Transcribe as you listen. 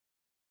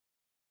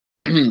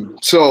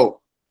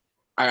So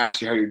I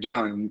asked you how you're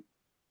doing.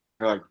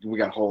 You're like, we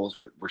got holes.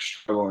 We're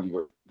struggling.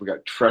 We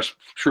got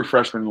true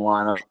freshmen in the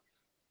lineup.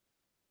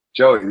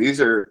 Joey,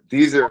 these are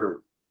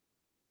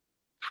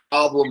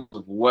problems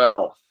of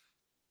wealth,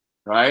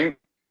 right?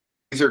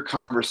 These are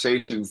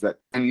conversations that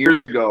 10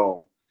 years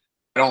ago,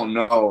 I don't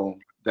know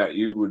that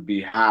you would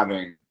be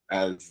having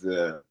as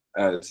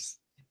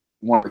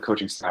one of the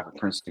coaching staff at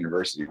Princeton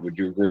University. Would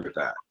you agree with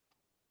that?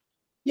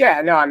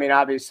 Yeah, no, I mean,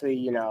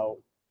 obviously,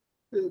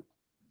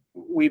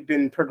 we've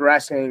been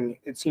progressing,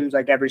 it seems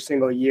like every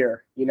single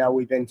year.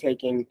 We've been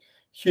taking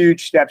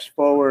huge steps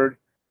forward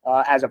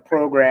as a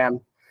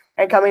program.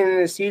 And coming into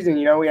the season,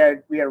 we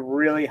had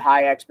really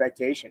high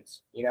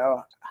expectations,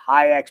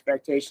 high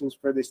expectations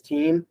for this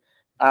team.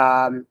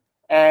 And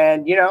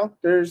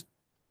there's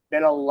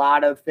been a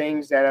lot of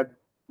things that have,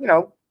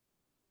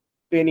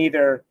 been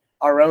either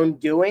our own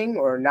doing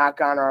or not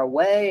gone our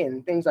way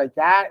and things like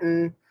that.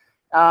 And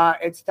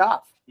it's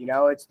tough.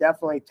 It's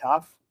definitely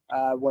tough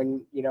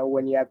when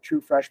you have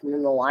true freshmen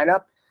in the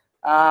lineup.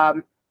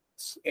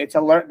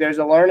 There's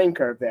a learning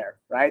curve there,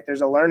 right?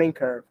 There's a learning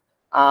curve.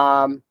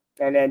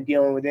 And then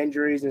dealing with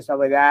injuries and stuff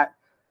like that.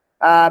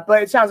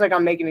 But it sounds like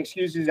I'm making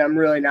excuses. I'm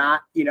really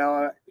not.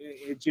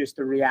 It's just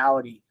the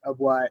reality of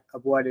what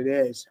it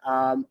is.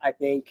 I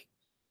think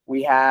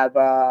we have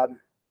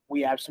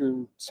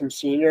some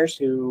seniors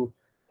who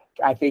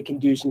I think can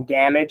do some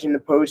damage in the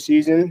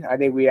postseason. I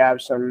think we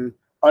have some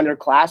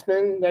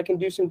underclassmen that can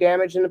do some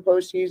damage in the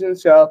postseason.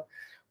 So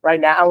right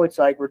now it's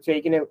like we're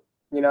taking it,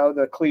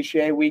 the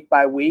cliche week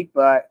by week,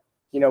 but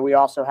we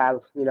also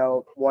have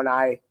one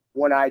eye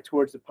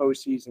towards the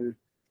postseason,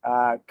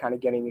 kind of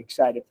getting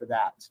excited for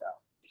that. So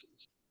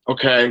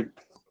okay,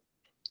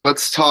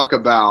 let's talk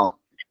about.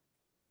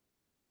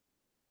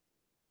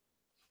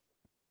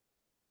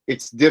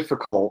 It's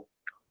difficult.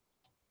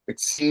 It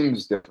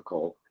seems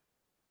difficult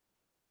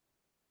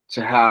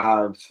to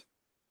have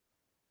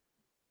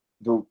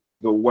the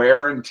wear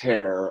and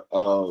tear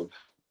of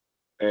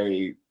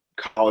a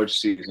college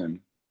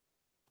season,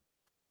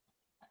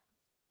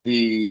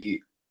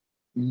 the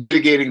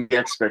mitigating the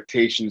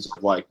expectations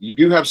of, like, you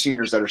do have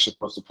seniors that are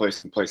supposed to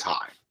place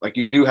high. Like,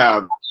 you do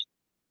have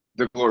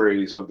the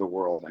glories of the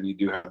world and you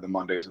do have the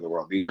Mondays of the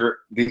world.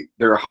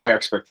 There are high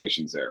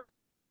expectations there.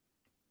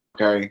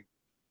 Okay.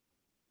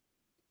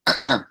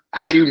 How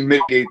do you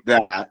mitigate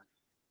that?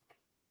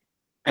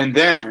 And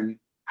then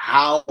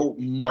how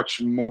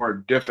much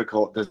more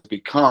difficult does it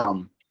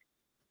become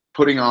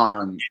putting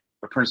on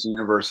a Princeton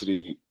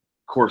University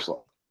course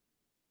load?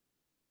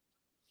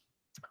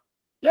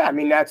 Yeah, I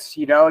mean, that's,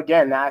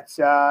 again, that's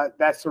the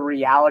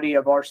reality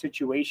of our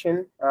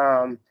situation.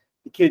 The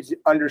kids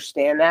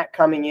understand that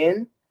coming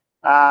in.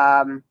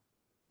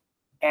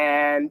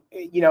 And,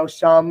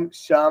 some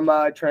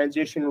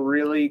transition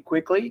really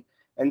quickly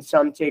and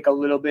some take a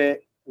little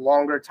bit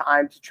longer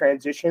time to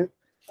transition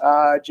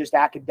just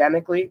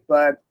academically.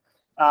 But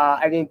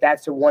I think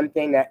that's the one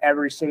thing that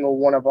every single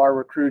one of our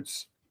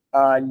recruits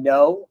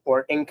know,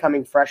 or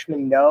incoming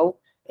freshmen know,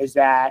 is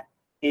that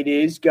it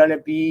is going to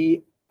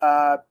be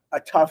a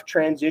tough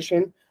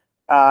transition.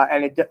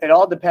 And it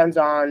all depends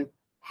on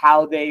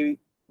how they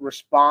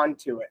respond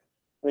to it.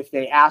 If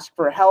they ask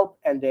for help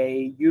and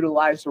they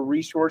utilize the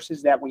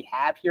resources that we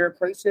have here at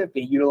Princeton, if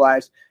they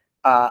utilize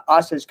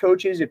us as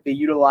coaches, if they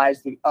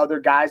utilize the other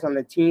guys on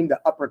the team, the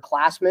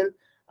upperclassmen,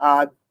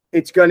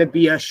 it's going to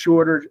be a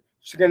shorter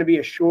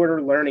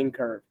learning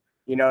curve.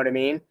 You know what I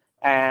mean?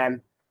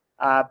 And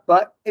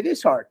but it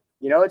is hard.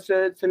 It's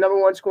the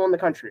number one school in the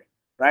country,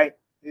 right?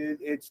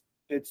 It's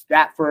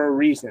that for a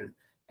reason.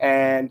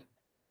 And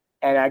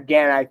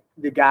again,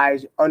 the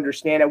guys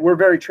understand it. We're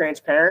very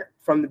transparent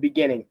from the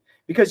beginning,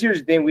 because here's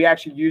the thing: we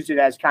actually used it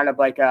as kind of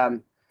like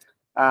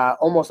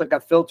almost like a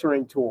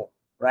filtering tool,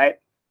 right?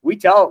 We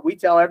tell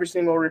every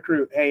single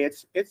recruit, hey,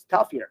 it's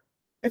tough here.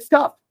 It's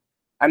tough.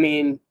 I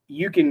mean,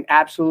 you can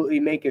absolutely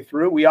make it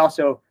through. We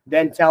also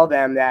then tell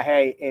them that,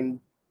 hey, in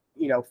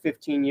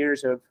 15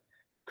 years of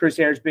Chris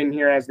Hare's been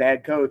here as the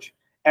head coach,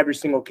 every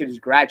single kid has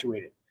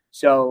graduated.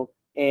 So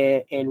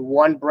in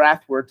one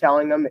breath, we're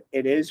telling them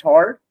it is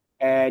hard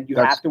and you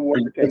have to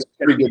work. That's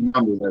a pretty good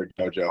number there,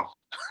 JoJo.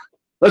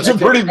 That's a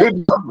pretty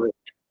good number.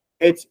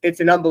 It's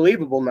an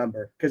unbelievable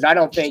number, because I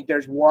don't think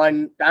there's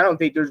one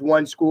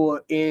school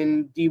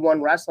in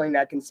D1 wrestling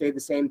that can say the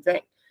same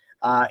thing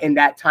in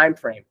that time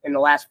frame. In the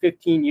last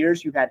 15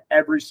 years, you've had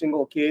every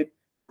single kid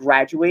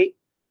graduate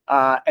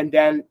and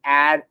then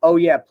add,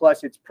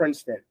 plus it's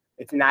Princeton.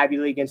 It's an Ivy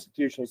League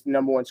institution. It's the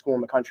number one school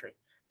in the country.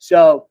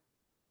 So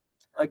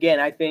again,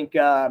 I think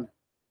our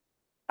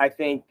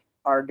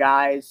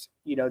guys,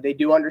 they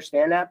do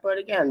understand that. But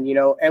again,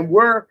 and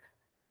we're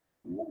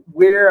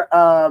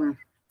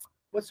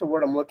what's the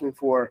word I'm looking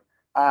for?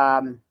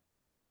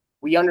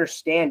 We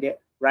understand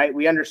it, right?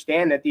 We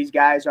understand that these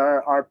guys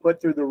are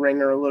put through the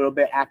ringer a little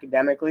bit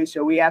academically.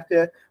 So we have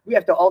to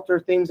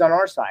alter things on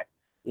our side.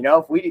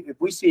 If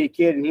we see a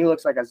kid and he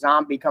looks like a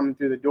zombie coming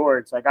through the door,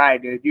 it's like, all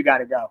right, dude, you got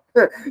to go.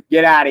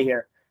 Get out of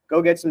here.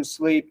 Go get some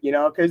sleep,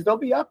 because they'll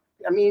be up.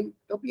 I mean,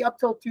 they'll be up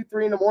till 2,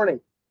 3 in the morning,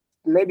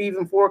 maybe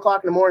even 4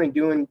 o'clock in the morning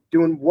doing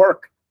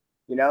work,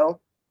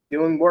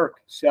 doing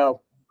work.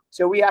 So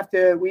we have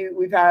to,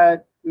 we've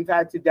had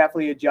to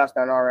definitely adjust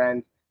on our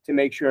end to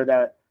make sure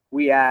that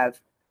we have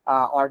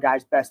our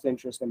guys' best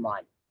interest in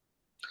mind.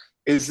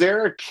 Is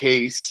there a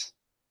case,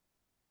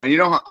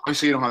 and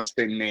obviously you don't have to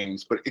say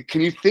names, but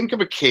can you think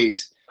of a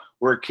case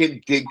where a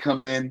kid did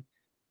come in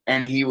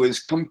and he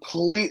was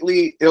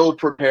completely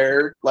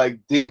ill-prepared, like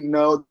didn't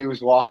know he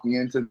was walking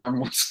into the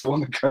number one school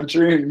in the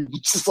country, and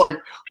just like,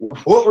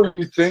 what were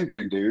you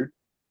thinking, dude?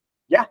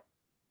 Yeah.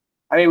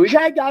 I mean, we've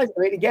had guys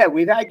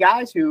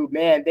who,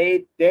 man,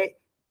 they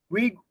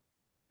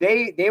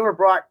were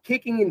brought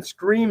kicking and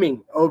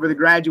screaming over the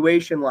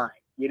graduation line,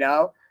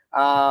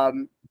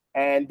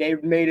 and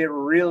they've made it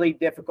really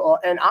difficult.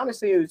 And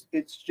honestly,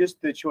 it's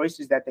just the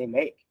choices that they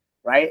make,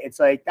 right?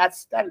 It's like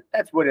that's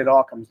what it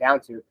all comes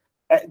down to.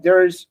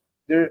 This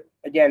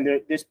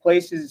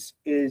place is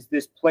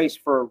this place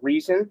for a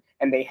reason,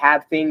 and they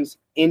have things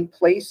in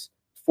place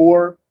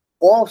for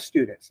all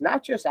students,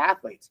 not just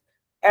athletes.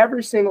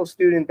 Every single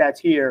student that's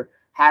here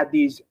have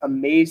these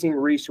amazing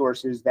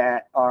resources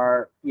that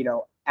are,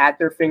 at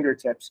their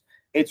fingertips.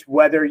 It's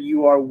whether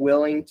you are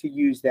willing to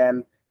use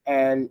them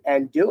and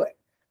do it.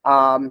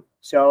 And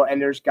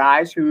there's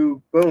guys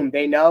who, boom,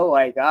 they know,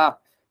 like,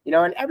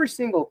 and every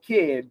single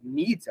kid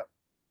needs them,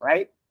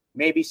 right?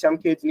 Maybe some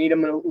kids need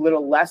them a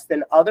little less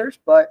than others,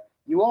 but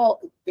they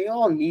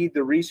all need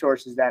the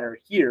resources that are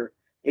here.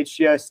 It's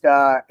just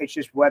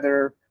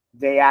whether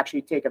they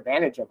actually take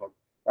advantage of them,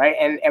 right?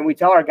 And we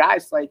tell our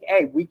guys, like,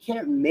 hey, we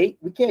can't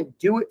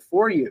do it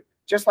for you,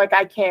 just like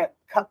I can't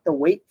cut the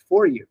weight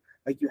for you.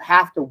 Like, you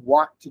have to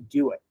want to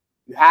do it.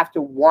 You have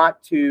to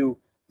want to,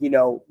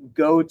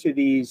 go to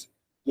these,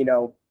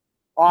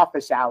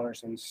 office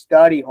hours and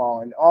study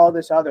hall and all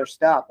this other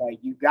stuff. Like,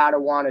 you got to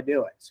want to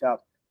do it. So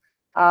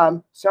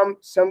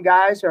some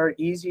guys are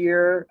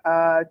easier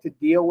to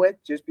deal with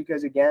just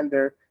because, again,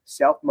 they're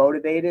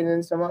self-motivated,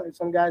 and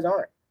some guys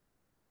aren't.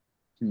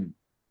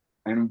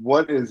 And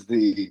what is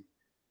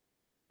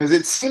because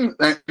it seems,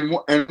 and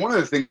one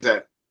of the things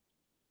that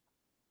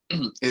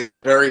is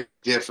very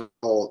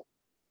difficult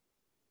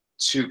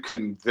to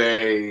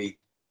convey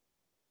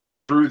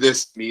through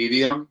this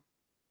medium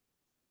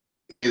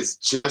is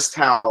just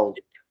how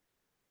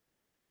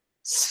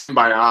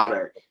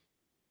symbiotic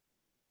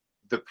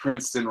the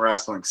Princeton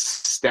wrestling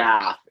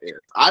staff is.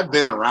 I've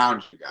been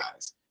around you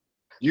guys.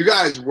 You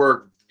guys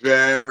work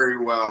very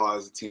well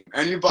as a team,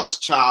 and you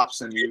bust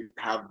chops and you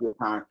have good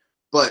time,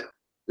 but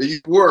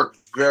you work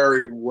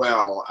very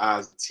well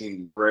as a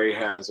team. Ray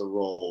has a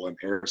role, and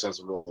Harris has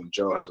a role, and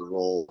Joe has a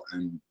role,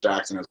 and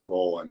Jackson has a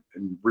role,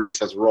 and Reese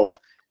has a role.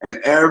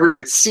 And it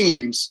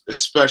seems,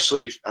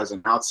 especially as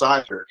an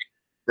outsider,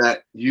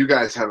 that you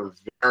guys have a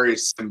very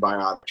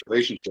symbiotic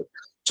relationship.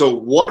 So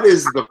what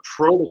is the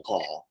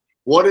protocol?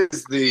 What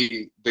is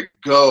the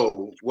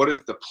go? What is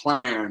the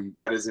plan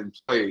that is in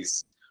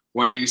place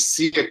when you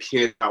see a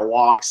kid that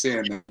walks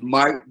in that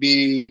might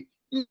be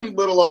a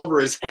little over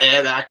his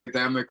head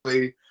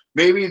academically?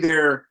 Maybe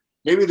they're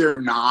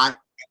not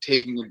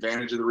taking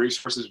advantage of the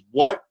resources.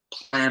 What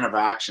plan of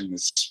action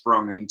is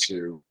sprung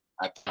into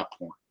at that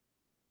point?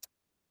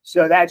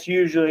 So that's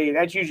usually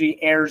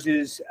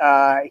Ayres's.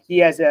 He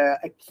has a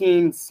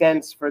keen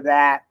sense for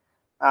that.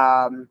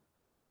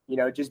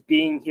 Just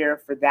being here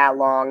for that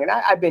long, and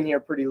I've been here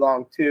pretty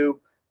long too.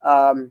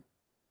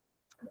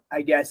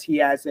 I guess he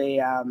has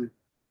what's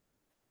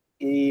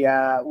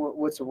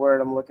the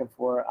word I'm looking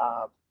for?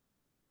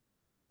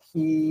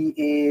 He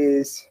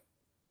is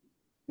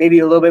maybe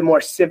a little bit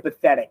more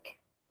sympathetic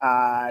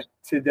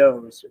to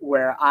those,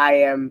 where I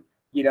am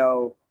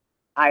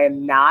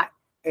not,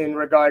 in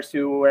regards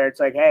to where it's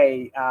like,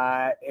 hey,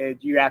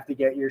 you have to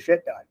get your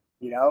shit done,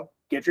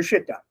 get your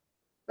shit done.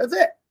 That's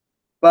it.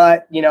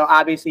 But,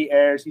 obviously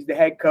Ayres, he's the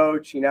head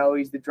coach,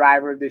 he's the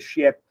driver of the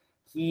ship.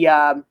 He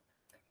has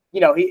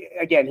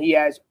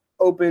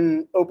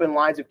open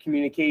lines of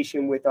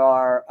communication with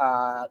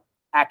our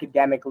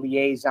academic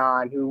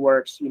liaison, who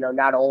works,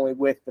 not only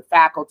with the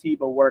faculty,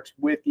 but works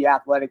with the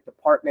athletic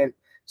department.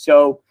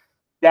 So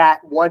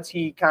that once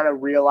he kind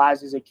of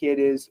realizes a kid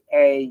is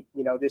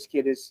this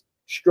kid is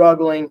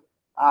struggling,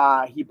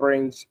 he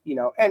brings,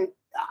 and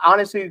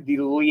honestly,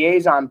 the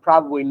liaison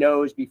probably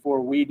knows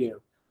before we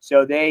do.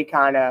 So they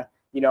kind of,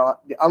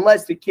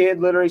 unless the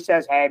kid literally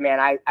says, hey man,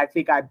 I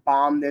think I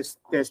bombed this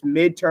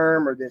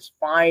midterm or this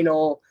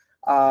final,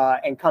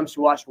 and comes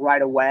to us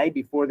right away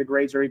before the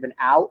grades are even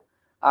out,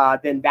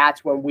 then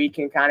that's when we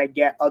can kind of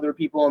get other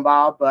people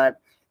involved. But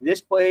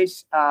this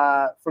place,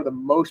 for the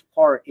most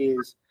part,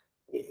 it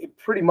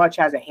pretty much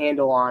has a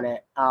handle on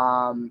it.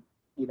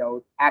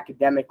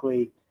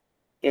 Academically,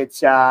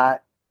 it's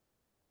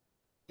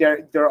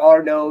there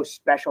are no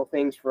special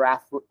things for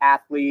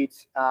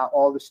athletes.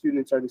 All the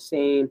students are the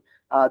same.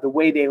 The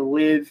way they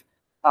live,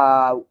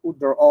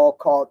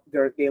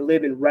 they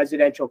live in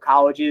residential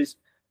colleges.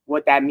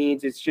 What that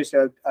means is just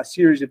a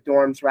series of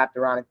dorms wrapped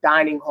around a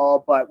dining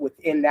hall. But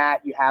within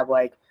that, you have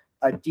like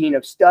a dean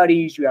of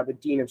studies, you have a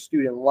dean of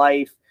student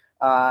life.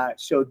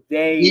 So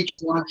each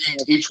one of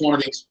these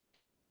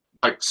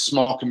like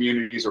small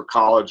communities or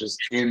colleges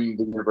in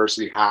the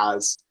university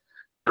has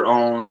their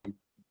own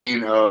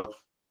dean of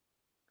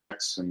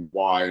X and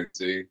Y and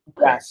Z.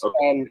 Yes,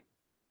 Okay.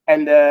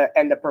 and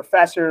the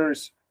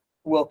professors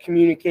will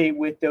communicate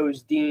with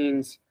those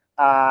deans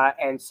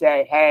and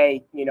say,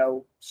 hey,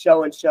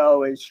 so and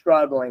so is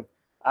struggling.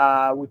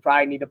 We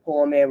probably need to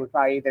pull him in. We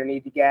probably either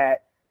need to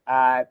get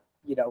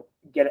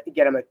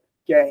him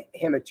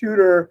a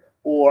tutor,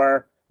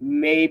 or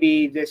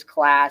maybe this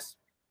class,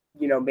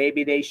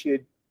 maybe they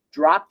should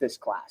drop this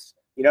class,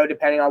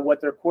 depending on what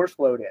their course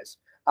load is.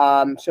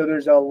 So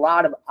there's a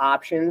lot of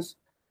options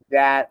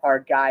that our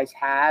guys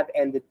have,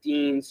 and the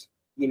deans,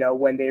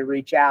 when they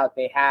reach out,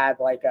 they have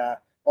like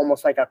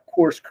almost like a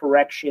course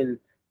correction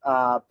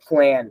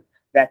plan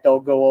that they'll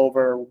go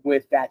over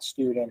with that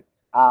student.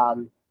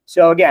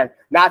 So again,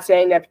 not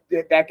saying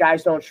that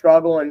guys don't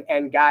struggle,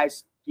 and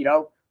guys,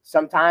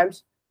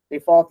 sometimes they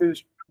fall through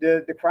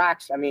the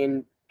cracks. I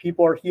mean,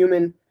 people are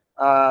human.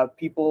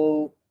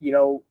 People,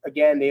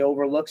 again, they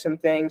overlook some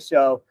things.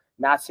 So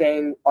not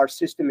saying our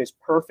system is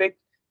perfect,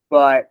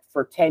 but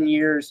for 10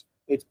 years,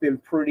 it's been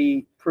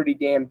pretty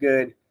damn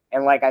good.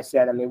 And like I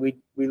said, I mean, we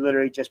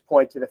literally just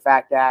point to the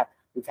fact that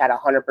we've had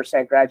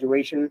 100%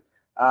 graduation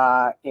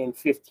in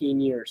 15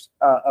 years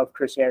of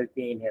Chris Ayers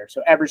being here.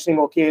 So every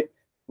single kid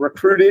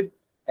recruited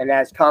and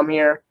has come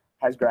here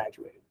has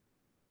graduated.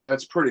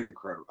 That's pretty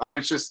incredible.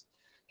 It's just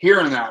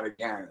hearing that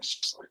again. It's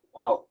just like,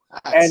 wow,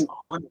 that's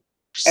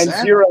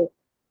 100%.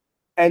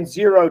 And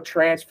zero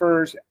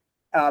transfers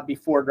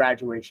before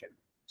graduation.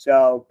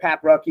 So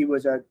Pat Ruckey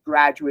was a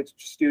graduate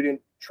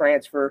student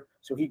transfer.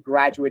 So he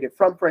graduated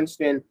from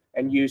Princeton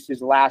and used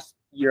his last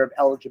year of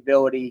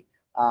eligibility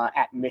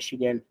at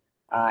Michigan.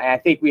 And I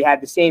think we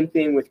had the same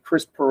thing with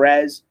Chris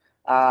Perez,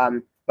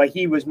 but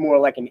he was more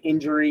like an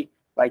injury.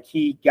 Like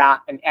he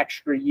got an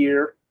extra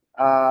year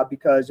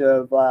because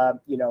of,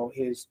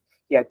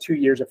 he had 2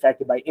 years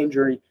affected by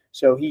injury.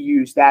 So he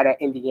used that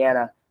at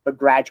Indiana, but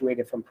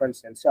graduated from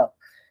Princeton. So,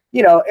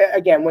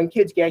 again, when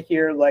kids get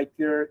here, like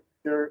they're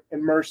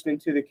immersed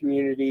into the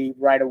community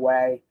right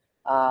away.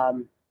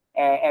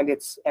 And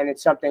it's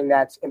something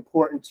that's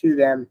important to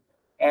them.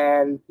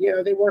 And,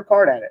 they work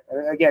hard at it.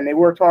 And again, they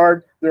worked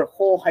hard their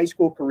whole high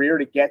school career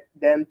to get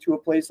them to a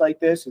place like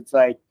this. It's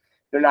like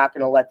they're not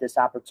going to let this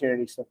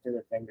opportunity slip through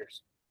their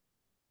fingers.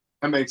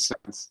 That makes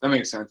sense.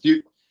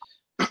 You,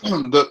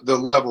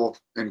 the level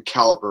and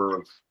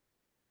caliber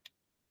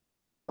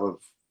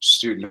of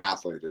student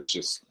athlete is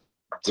just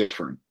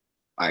different,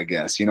 I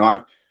guess.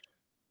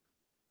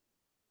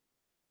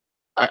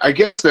 I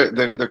guess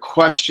the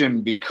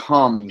question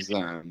becomes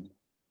then,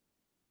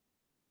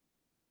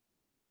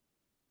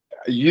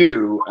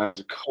 you as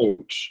a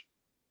coach,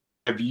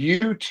 have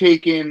you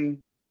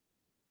taken,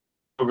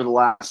 over the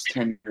last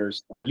 10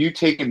 years, have you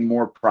taken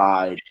more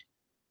pride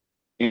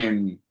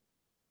in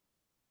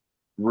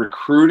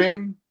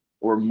recruiting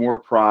or more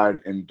pride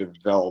in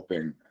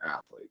developing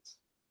athletes?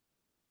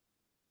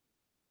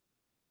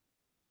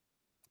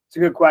 It's a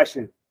good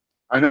question.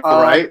 I know,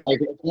 right? Like,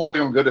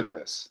 I'm good at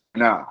this.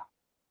 No.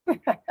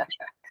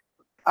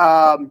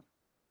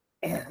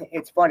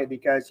 It's funny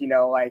because,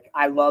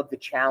 I love the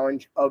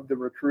challenge of the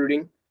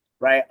recruiting,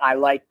 right? I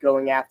like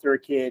going after a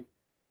kid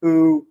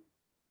who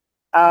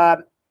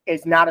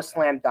is not a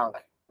slam dunk,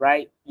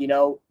 right?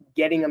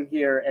 Getting them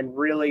here and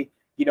really,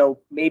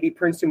 maybe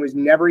Princeton was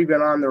never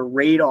even on their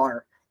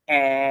radar.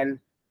 And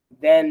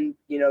then,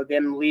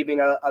 them leaving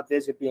a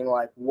visit being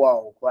like,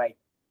 whoa, like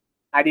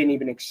I didn't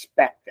even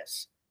expect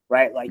this,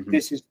 right? Like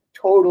this has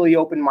totally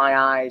opened my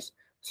eyes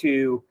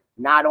to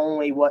not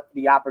only what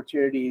the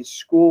opportunities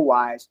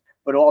school-wise,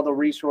 but all the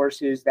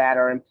resources that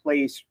are in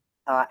place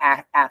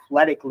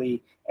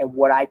athletically and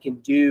what I can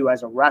do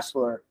as a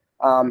wrestler.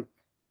 And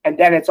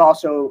then it's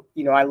also,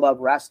 I love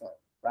wrestling,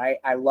 right?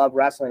 I love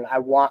wrestling.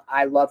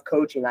 I love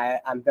coaching.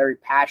 I'm very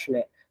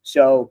passionate.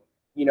 So,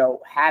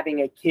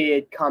 having a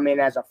kid come in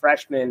as a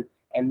freshman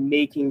and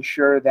making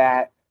sure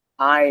that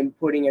I'm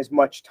putting as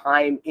much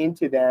time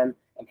into them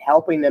and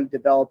helping them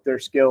develop their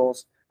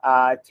skills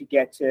to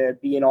get to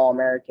be an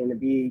All-American, to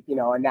be,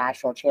 a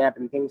national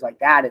champion, things like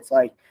that. It's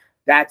like,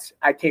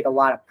 I take a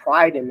lot of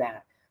pride in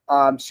that.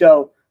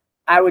 So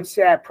I would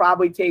say I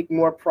probably take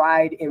more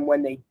pride in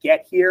when they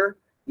get here,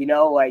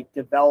 like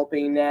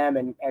developing them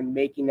and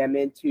making them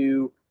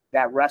into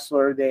that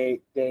wrestler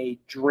they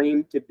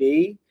dream to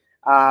be.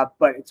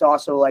 But it's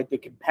also like the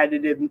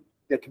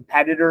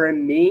competitor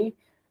in me.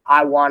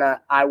 I wanna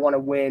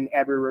win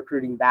every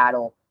recruiting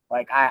battle.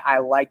 Like I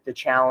like the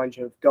challenge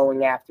of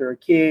going after a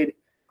kid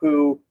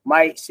who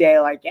might say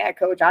like, yeah,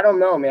 coach, I don't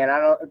know, man.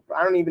 I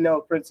don't even know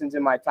if Princeton's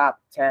in my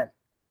top 10.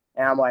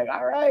 And I'm like,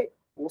 all right,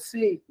 we'll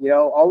see.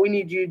 All we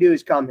need you to do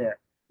is come here.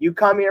 You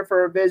come here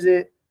for a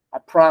visit. I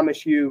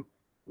promise you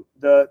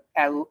the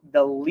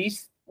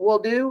least we'll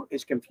do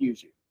is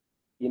confuse you.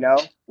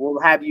 We'll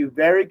have you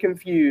very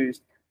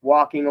confused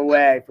walking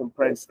away from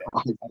Princeton.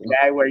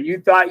 Okay, where you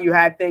thought you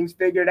had things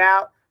figured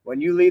out. When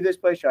you leave this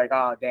place, you're like,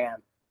 oh,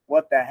 damn,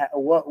 what the hell?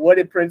 What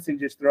did Princeton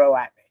just throw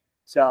at me?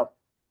 So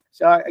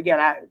again,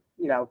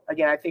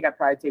 again, I think I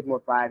probably take more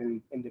pride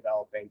in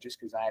developing just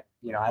because I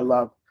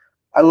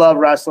love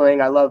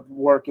wrestling. I love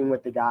working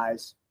with the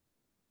guys.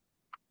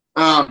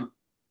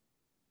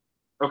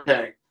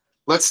 Okay,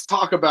 let's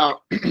talk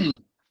about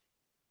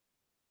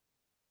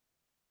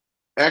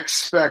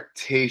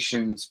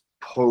expectations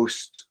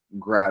post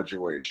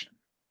graduation.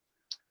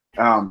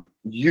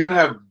 You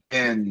have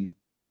been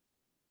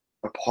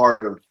a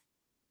part of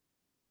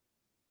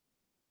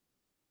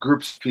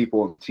groups of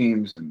people and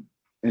teams and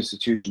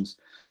institutions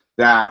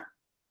that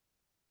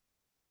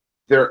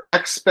their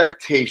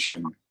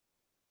expectation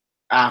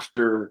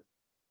after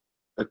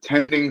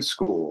attending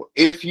school,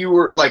 if you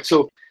were like,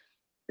 so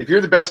if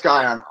you're the best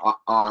guy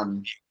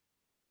on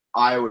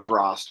Iowa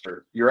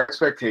roster, your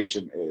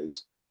expectation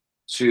is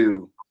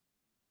to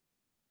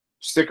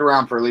stick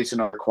around for at least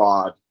another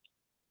quad.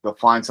 They'll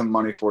find some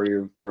money for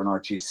you for an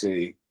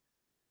RTC,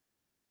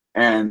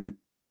 and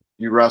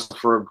you wrestle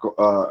for an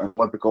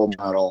Olympic gold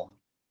medal.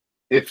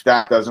 If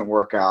that doesn't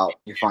work out,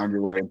 you find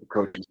your way into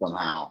coaching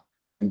somehow,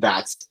 and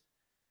that's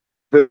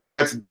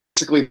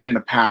basically been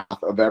the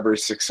path of every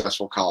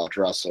successful college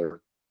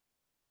wrestler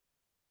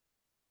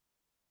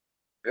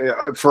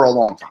for a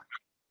long time.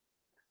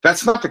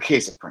 That's not the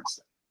case at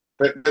Princeton.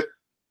 But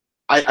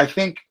I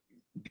think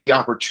the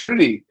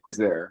opportunity is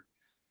there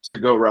to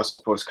go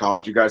wrestle post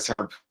college. You guys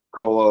have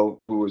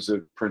Colo, who was a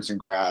Princeton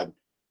grad,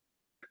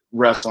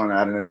 wrestling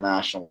at an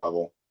international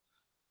level.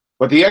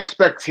 But the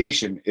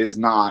expectation is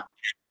not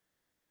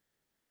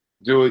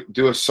do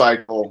a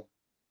cycle,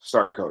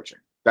 start coaching.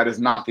 That is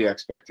not the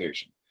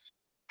expectation.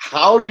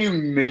 How do you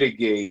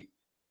mitigate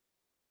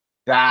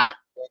that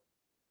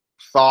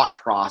thought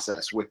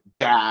process with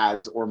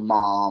dads or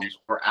moms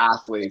or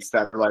athletes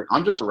that are like,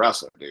 I'm just a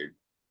wrestler, dude,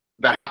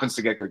 that happens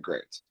to get good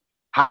grades?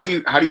 How do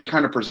you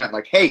kind of present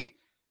like, hey,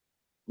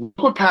 look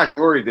what Pat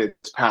Glory did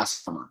this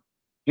past summer.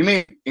 He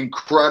made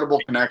incredible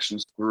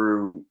connections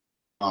through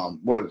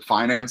what was it,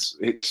 finance?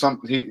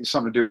 Something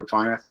to do with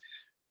finance.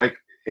 Like,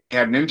 he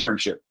had an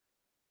internship.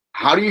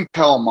 How do you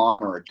tell a mom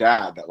or a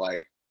dad that,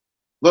 like,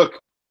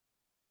 look,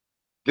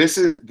 this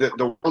is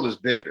the world is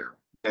bigger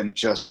than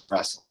just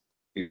wrestling?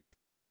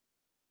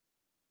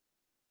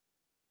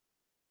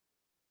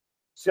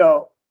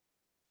 So,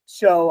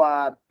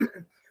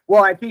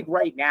 well, I think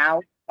right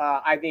now,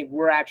 I think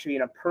we're actually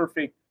in a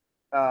perfect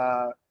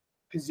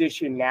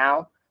position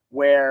now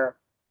where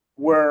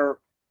we're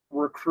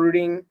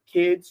recruiting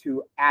kids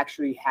who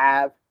actually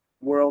have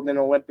world and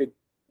Olympic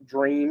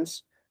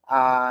dreams.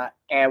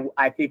 And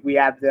I think we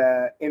have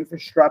the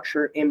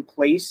infrastructure in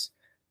place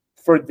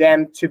for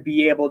them to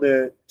be able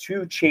to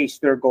chase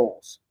their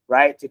goals,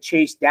 right? To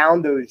chase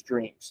down those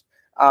dreams.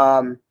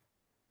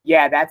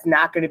 Yeah, that's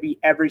not going to be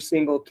every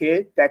single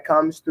kid that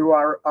comes through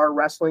our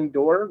wrestling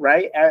door,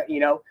 right?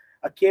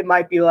 A kid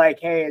might be like,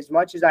 hey, as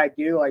much as I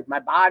do, like, my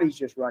body's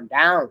just run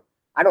down.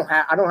 I don't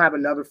have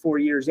another 4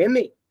 years in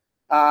me.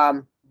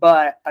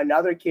 But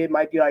another kid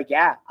might be like,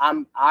 yeah,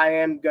 I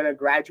am going to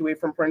graduate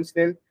from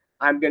Princeton.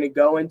 I'm going to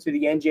go into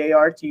the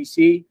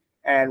NJRTC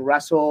and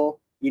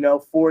wrestle,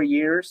 4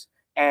 years.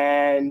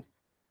 And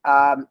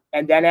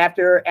then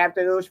after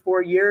those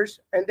 4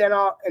 years, and then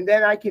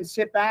I can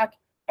sit back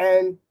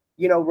and,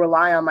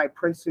 rely on my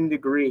Princeton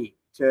degree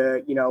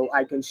to,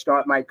 I can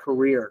start my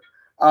career.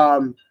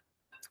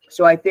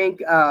 So I think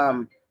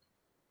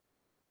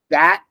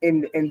that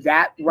in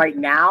that right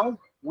now,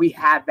 we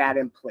have that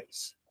in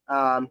place.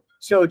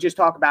 So just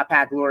talk about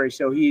Pat Glory.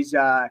 So he's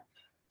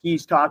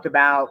talked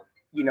about,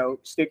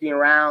 sticking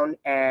around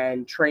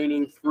and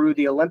training through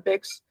the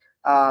Olympics.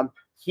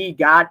 He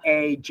got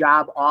a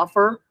job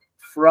offer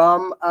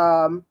from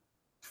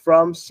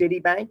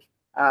Citibank.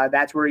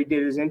 That's where he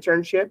did his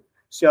internship.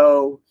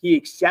 So he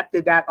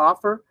accepted that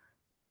offer.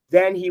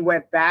 Then he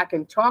went back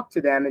and talked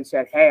to them and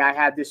said, hey, I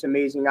have this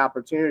amazing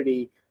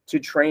opportunity to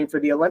train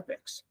for the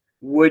Olympics.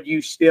 Would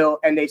you still?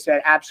 And they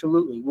said,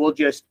 absolutely. We'll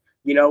just,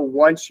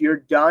 once you're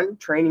done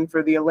training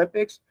for the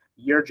Olympics,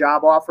 your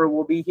job offer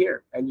will be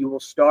here and you will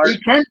start. You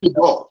can't do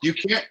both. You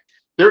can't.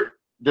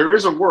 There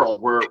is a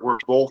world where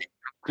both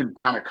can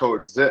kind of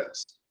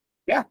coexist.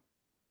 Yeah.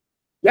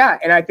 Yeah.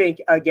 And I think,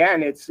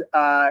 again, it's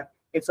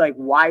like,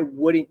 why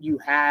wouldn't you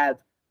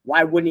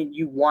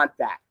want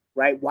that?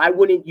 Right? Why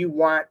wouldn't you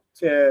want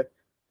to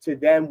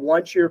then,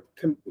 once your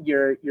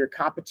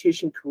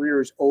competition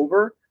career is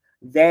over,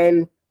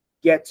 then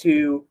get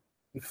to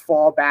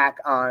fall back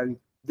on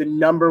the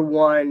number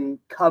one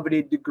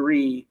coveted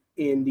degree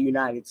in the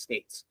United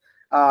States?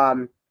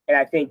 And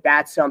I think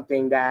that's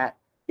something that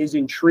is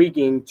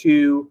intriguing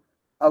to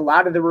a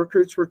lot of the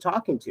recruits we're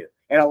talking to.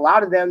 And a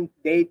lot of them,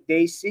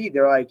 they see,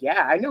 they're like,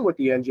 yeah, I know what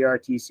the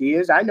NJRTC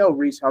is. I know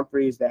Reese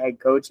Humphrey is the head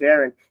coach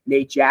there, and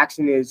Nate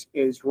Jackson is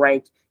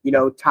ranked,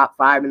 top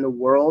 5 in the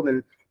world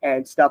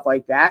and stuff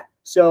like that.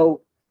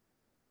 So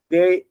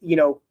they,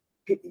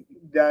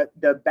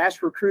 the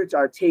best recruits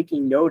are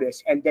taking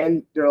notice, and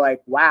then they're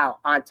like, wow,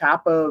 on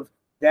top of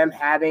them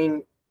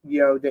having,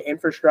 the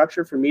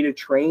infrastructure for me to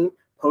train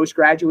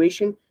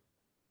post-graduation,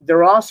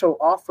 they're also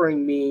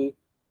offering me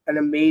an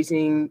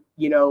amazing,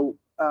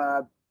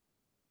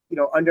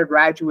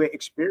 undergraduate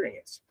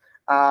experience.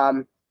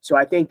 So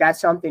I think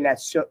that's something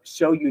that's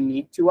so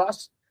unique to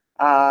us,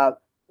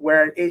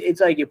 where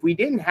it's like if we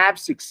didn't have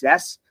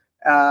success,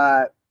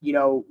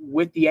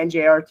 with the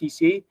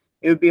NJRTC,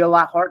 it would be a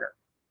lot harder.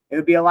 It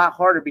would be a lot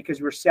harder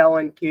because we're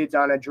selling kids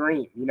on a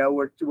dream.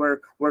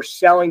 We're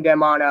selling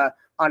them on a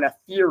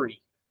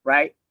theory,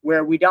 right?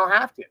 Where we don't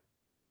have to.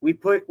 We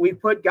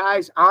put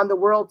guys on the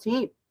world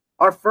team.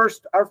 Our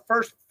first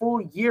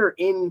full year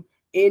in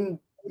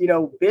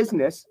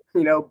business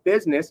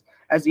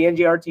as the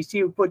NJRTC,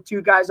 we put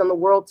 2 guys on the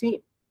world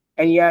team.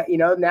 And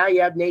now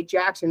you have Nate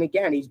Jackson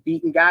again. He's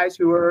beating guys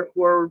who are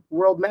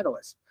world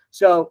medalists.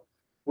 So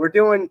we're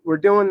doing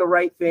the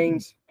right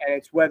things, and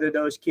it's whether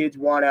those kids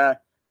want a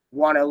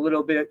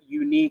little bit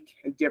unique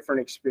and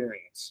different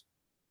experience.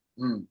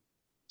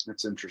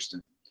 That's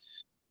interesting.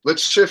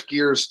 Let's shift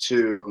gears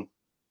to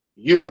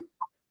you.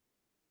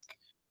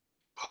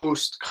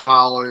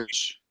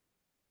 Post-college,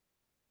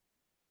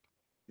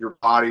 your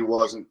body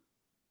wasn't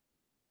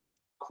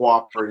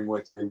cooperating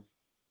with you.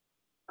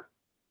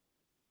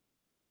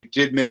 You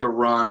did make a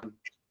run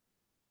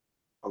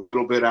a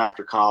little bit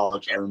after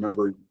college. I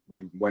remember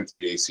you went to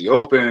the AC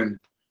Open,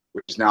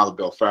 which is now the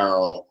Bill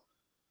Farrell.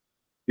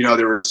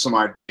 There were some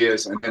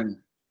ideas. And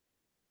then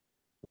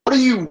what do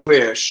you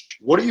wish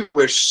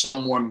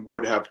someone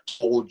would have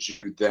told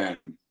you then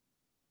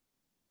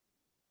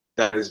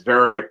that is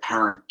very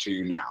apparent to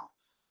you now?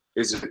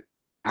 Is it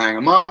hang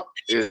them up?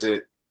 Is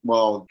it,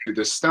 do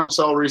the stem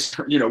cell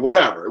research?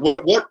 Whatever.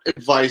 What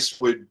advice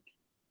would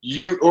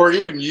you or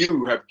even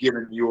you have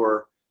given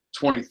your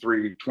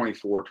 23,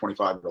 24,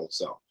 25-year-old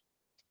self?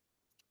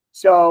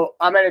 So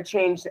I'm gonna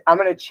change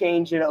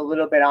it a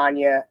little bit on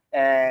you,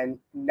 and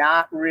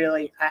not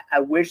really. I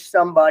wish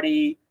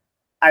somebody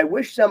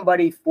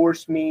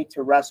forced me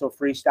to wrestle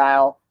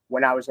freestyle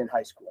when I was in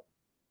high school.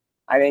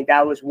 I think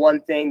that was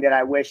one thing that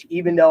I wish,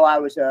 even though I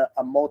was a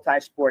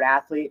multi-sport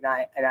athlete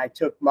and I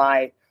took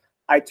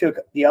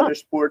the other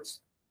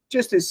sports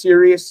just as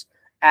serious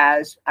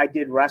as I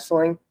did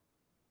wrestling.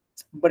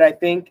 But I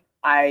think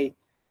I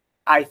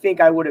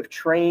would have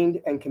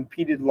trained and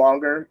competed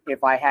longer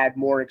if I had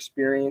more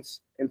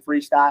experience in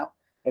freestyle.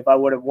 If I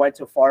would have went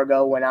to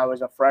Fargo when I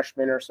was a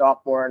freshman or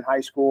sophomore in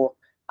high school,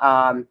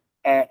 and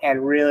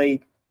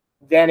really,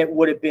 then it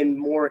would have been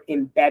more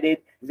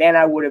embedded. Then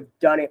I would have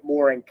done it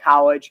more in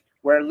college,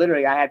 where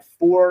literally I had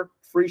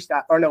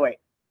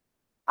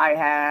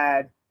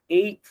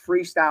 8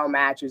 freestyle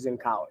matches in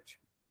college.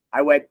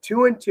 I went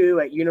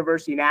 2-2 at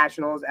University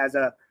Nationals as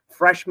a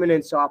freshman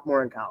and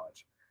sophomore in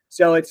college.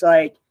 So it's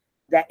like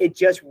that. It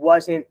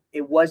wasn't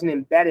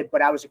embedded,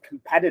 but I was a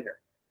competitor.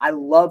 I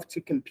love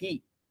to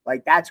compete.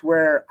 Like that's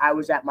where I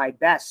was at my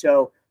best.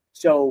 So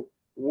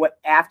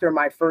after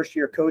my first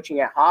year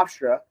coaching at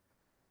Hofstra,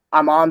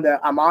 I'm on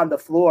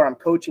the floor. I'm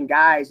coaching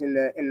guys in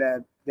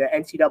the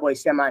NCAA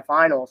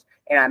semifinals,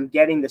 and I'm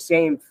getting the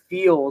same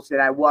feels that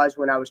I was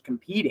when I was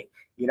competing.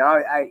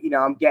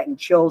 I'm getting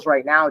chills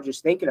right now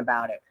just thinking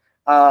about it.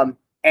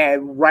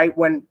 And right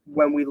when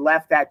we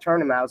left that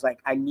tournament, I was like,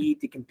 I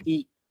need to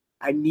compete.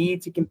 I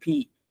miss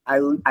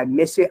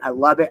it. I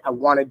love it. I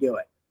want to do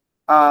it.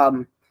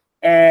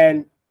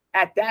 And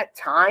at that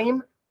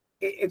time,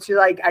 it's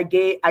like I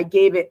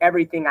gave it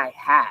everything I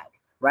had.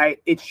 Right.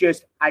 It's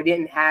just I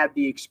didn't have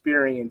the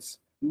experience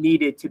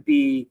needed to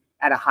be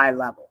at a high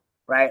level.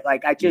 Right.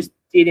 Like I just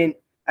didn't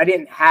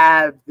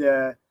have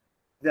the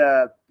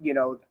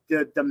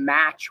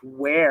match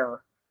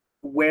wear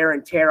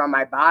and tear on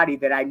my body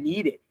that I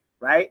needed.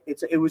 Right.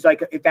 It was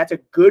like that's a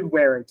good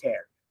wear and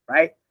tear.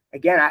 Right.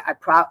 Again, I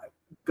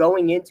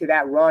going into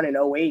that run in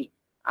 2008,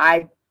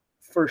 I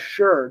for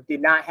sure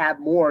did not have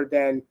more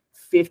than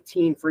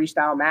 15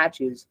 freestyle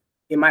matches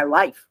in my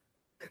life.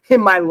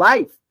 And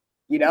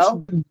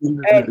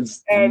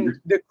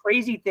the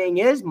crazy thing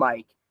is,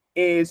 Mike,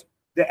 is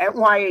the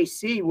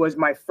NYAC was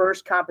my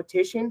first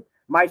competition.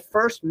 My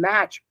first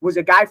match was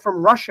a guy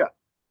from Russia.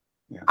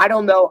 Yeah. I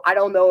don't know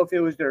if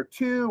it was their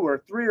 2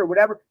 or 3 or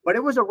whatever, but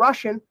it was a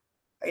Russian,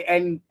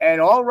 and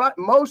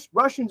most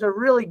Russians are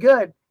really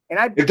good. And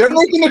if they're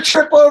making a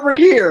trip over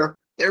here,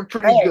 they're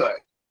pretty good.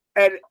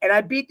 And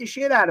I beat the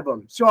shit out of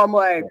them. So I'm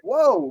like,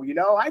 whoa,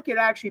 I could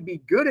actually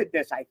be good at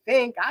this. I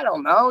think, I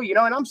don't know,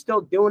 and I'm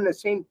still doing the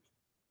same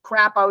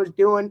crap I was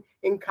doing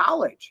in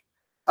college.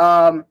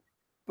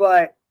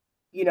 But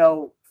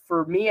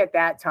for me at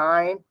that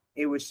time,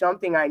 it was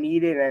something I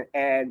needed.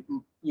 And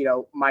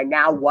my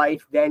now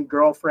wife, then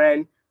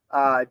girlfriend,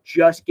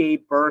 just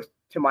gave birth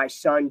to my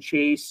son,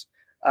 Chase.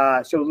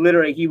 So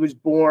literally he was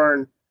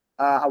born,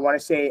 I want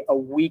to say a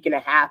week and a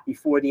half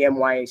before the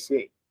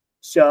NYAC.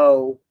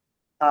 So,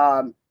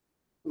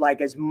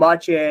 like as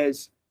much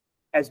as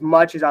I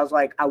was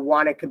like, I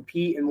want to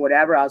compete and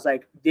whatever, I was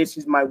like, this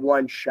is my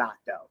one shot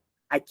though.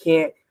 I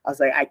can't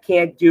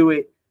do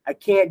it. I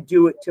can't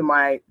do it to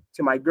my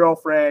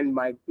girlfriend,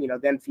 my,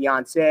 then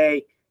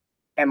fiance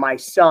and my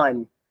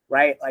son.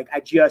 Right. Like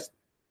I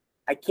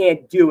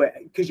can't do it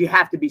because you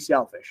have to be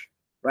selfish.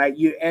 right?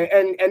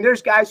 And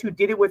there's guys who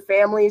did it with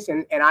families,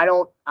 and I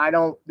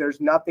don't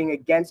there's nothing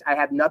against, I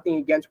have nothing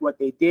against what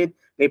they did.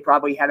 They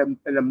probably had an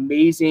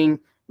amazing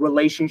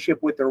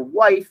relationship with their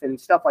wife and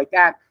stuff like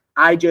that.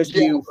 I just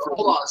do.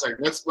 Hold on a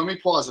second. Let me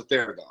pause it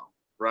there though,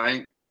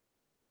 right?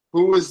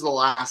 Who was the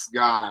last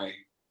guy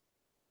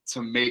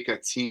to make a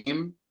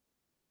team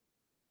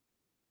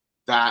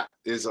that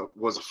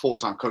was a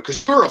full-time coach?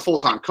 Because you were a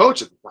full-time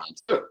coach at the time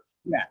too.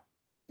 Yeah.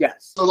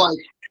 Yes. So like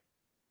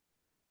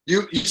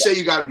you say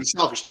you gotta be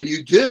selfish.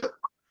 You do.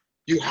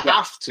 You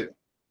have to.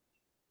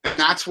 And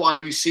that's why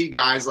you see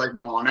guys like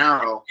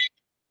Monaro,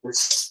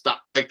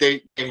 like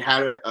they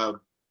had a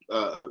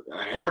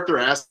character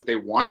ass that they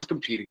want to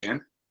compete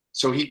again.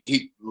 So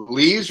he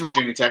leaves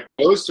Virginia Tech,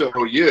 goes to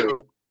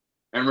OU,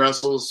 and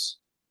wrestles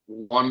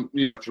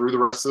through the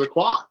rest of the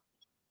quad.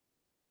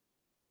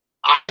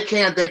 I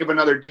can't think of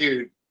another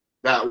dude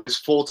that was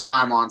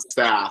full-time on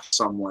staff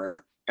somewhere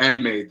and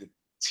made the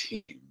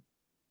team.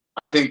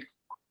 I think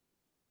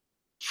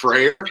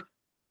Frayer.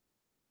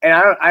 And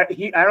I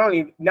don't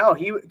even know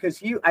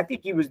I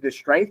think he was the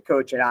strength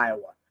coach at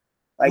Iowa.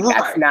 Like right.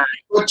 That's not.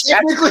 Well,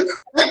 technically,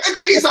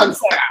 he's on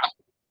staff.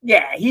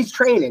 Yeah, he's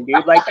training,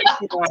 dude. Like,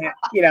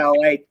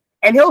 like,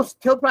 and he'll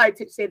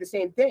probably say the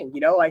same thing.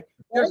 Like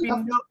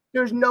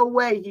there's no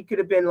way he could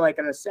have been like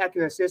a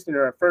second assistant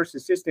or a first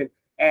assistant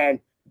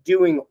and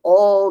doing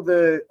all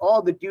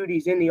the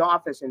duties in the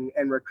office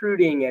and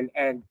recruiting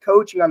and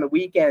coaching on the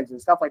weekends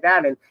and stuff like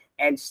that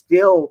and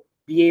still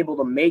be able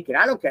to make it.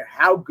 I don't care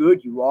how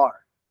good you are.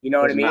 You know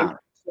what I mean?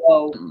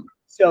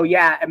 So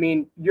yeah, I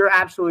mean, you're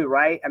absolutely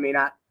right. I mean,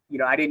 I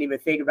didn't even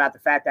think about the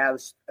fact that I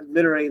was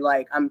literally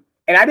like,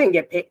 and I didn't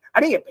get paid. I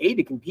didn't get paid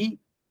to compete.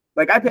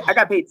 Like I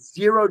got paid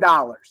 $0,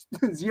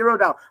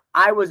 $0.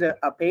 I was a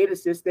paid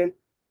assistant,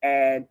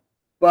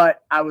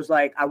 but I was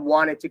like, I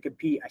wanted to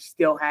compete. I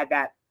still had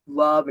that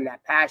love and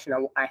that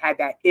passion. I had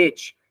that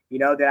itch,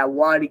 that I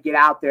wanted to get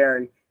out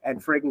there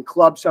and freaking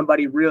club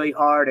somebody really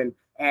hard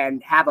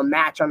and have a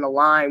match on the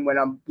line when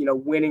I'm,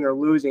 winning or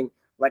losing.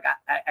 Like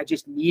I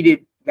just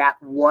needed that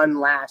one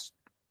last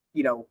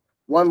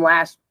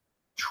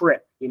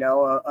trip,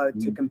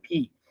 to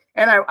compete.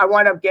 And I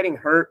wound up getting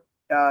hurt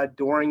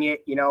during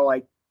it,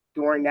 like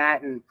during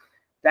that. And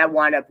that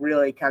wound up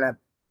really kind of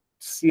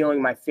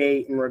sealing my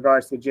fate in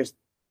regards to just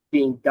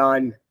being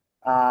done.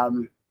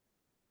 I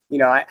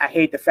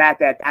hate the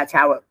fact that that's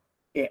how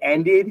it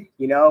ended,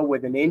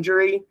 with an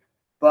injury.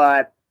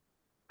 But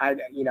I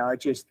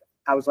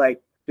was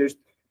like,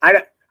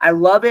 I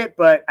love it,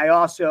 but I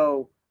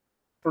also,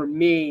 for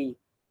me,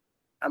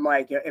 I'm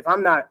like, if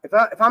I'm not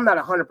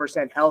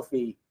 100%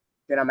 healthy,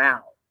 then I'm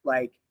out.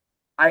 Like,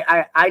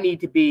 I need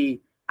to be.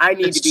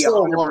 It's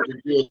so hard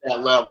to do at that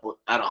level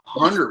at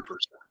 100%.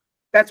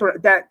 That's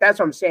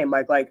what I'm saying,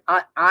 Mike. Like,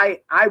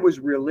 I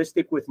was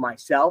realistic with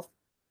myself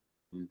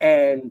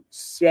and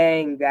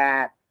saying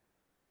that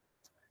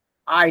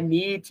I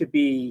need to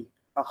be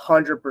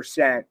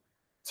 100%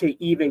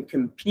 to even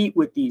compete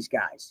with these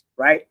guys,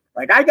 right?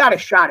 Like, I got a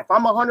shot. If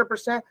I'm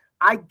 100%,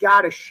 I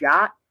got a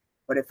shot.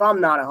 But if I'm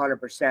not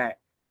 100%,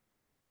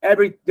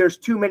 there's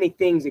too many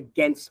things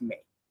against me.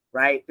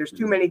 Right? There's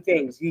too many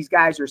things. These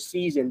guys are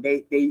seasoned.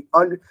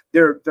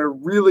 They're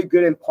really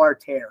good in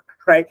parterre,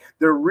 right?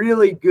 They're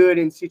really good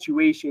in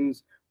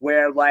situations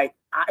where like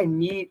I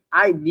need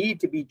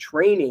to be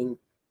training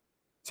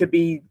to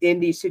be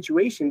in these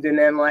situations. And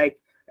then like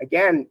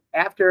again,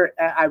 after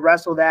I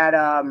wrestled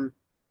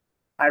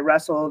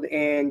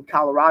in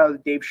Colorado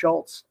with Dave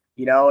Schultz,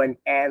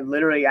 and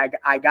literally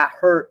I got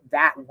hurt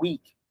that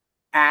week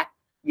at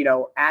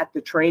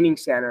the training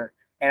center,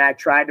 and I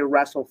tried to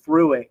wrestle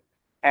through it.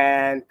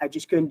 And I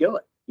just couldn't do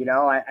it.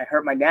 I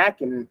hurt my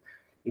neck, and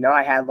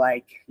I had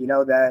like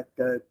the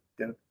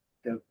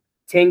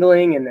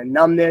tingling and the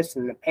numbness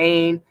and the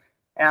pain.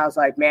 And I was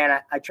like, man,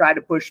 I tried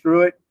to push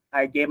through it.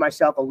 I gave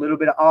myself a little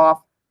bit of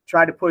off,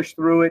 tried to push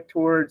through it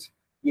towards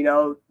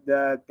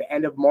the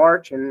end of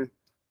March, and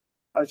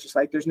I was just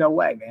like, there's no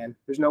way, man.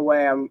 There's no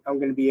way I'm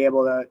going to be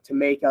able to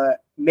make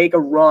a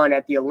run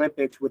at the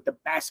Olympics with the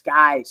best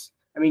guys.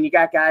 I mean, you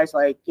got guys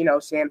like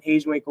Sam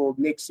Hazewinkle,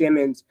 Nick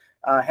Simmons,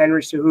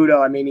 Henry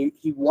Cejudo. I mean,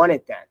 he won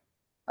it then.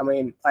 I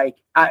mean, like,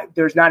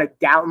 there's not a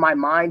doubt in my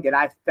mind that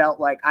I felt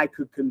like I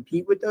could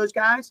compete with those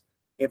guys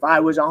if I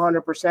was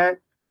 100%.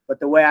 But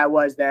the way I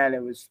was then,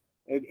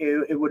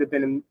 it would have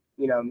been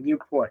a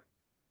mute point.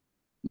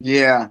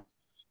 Yeah,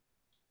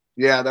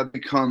 that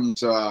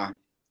becomes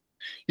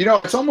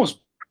it's almost,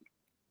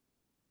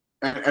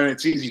 and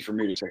it's easy for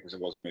me to say because it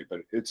wasn't me, but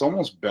it's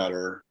almost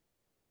better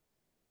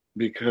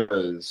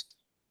because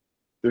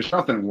there's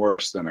nothing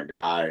worse than a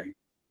guy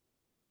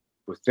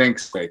who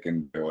thinks they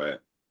can do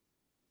it,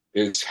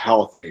 is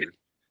healthy,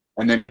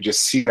 and then you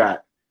just see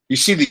that. You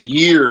see the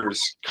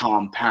years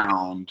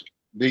compound,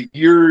 the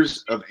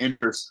years of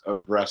interest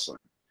of wrestling,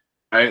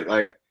 right?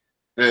 Like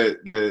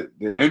the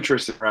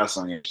interest in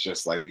wrestling is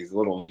just like these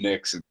little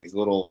nicks and these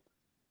little,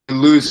 you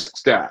lose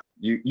step.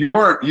 You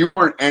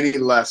weren't any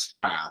less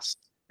fast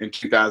in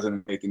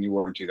 2008 than you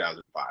were in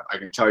 2005. I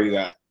can tell you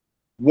that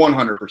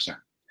 100%.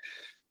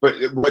 But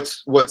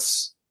what's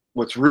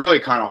really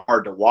kind of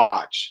hard to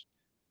watch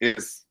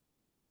is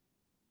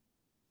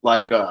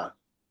like an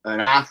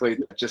athlete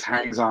that just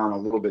hangs on a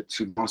little bit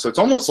too long. So it's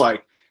almost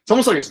like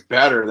it's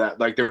better that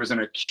like there was an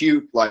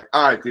acute like,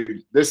 all right,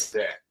 dude, this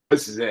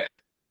is it.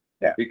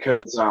 Yeah.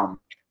 Because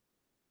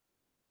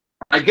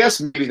I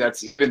guess maybe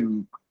that's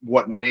even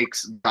what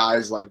makes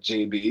guys like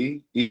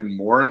JB even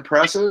more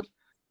impressive.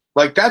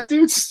 Like that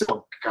dude's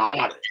still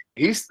got it.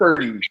 He's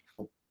 30,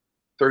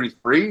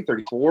 33,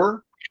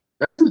 34.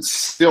 That dude's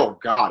still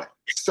got it.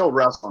 Still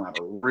wrestling at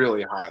a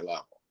really high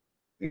level,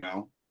 you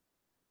know?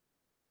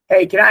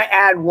 Hey, can I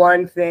add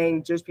one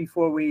thing just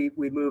before we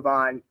move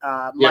on?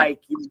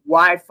 Mike,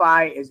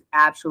 Wi-Fi is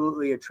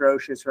absolutely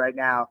atrocious right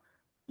now.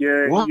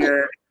 You're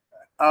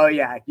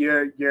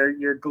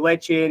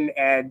glitching,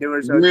 and there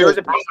was a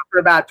moment for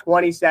about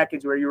 20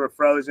 seconds where you were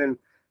frozen,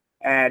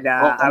 and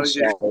I was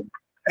just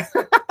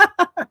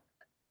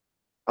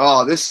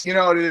oh, this, you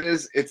know what it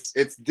is?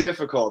 It's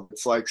difficult.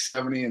 It's like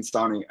 70 and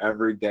sunny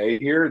every day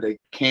here. They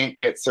can't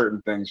get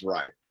certain things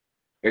right.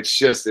 It's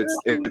just it's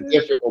a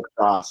difficult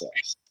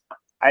process.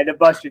 I had to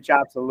bust your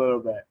chops a little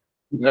bit.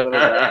 All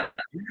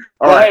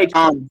right. Hey,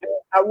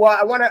 I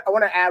want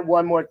to add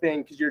one more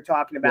thing because you're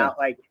talking about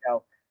like, you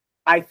know,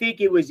 I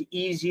think it was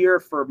easier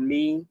for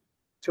me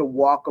to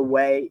walk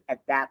away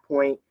at that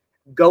point.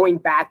 Going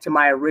back to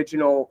my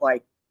original,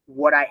 like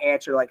what I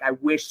answered, like I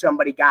wish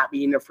somebody got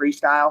me into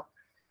freestyle,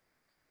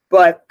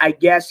 but I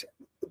guess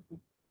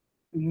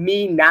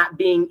me not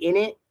being in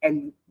it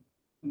and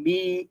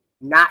me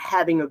not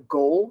having a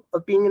goal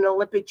of being an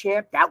Olympic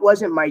champ, that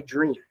wasn't my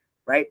dream.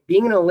 Right?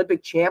 Being an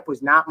Olympic champ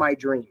was not my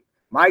dream.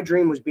 My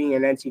dream was being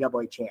an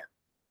NCAA champ,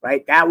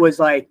 right? That was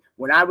like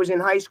when I was in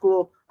high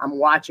school, I'm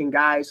watching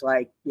guys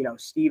like, you know,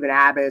 Stephen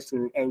Abbas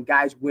and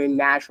guys win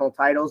national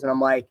titles. And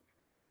I'm like,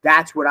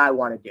 that's what I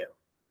want to do.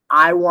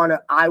 I want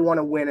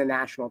to win a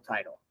national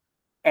title.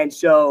 And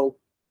so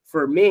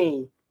for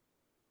me,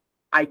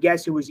 I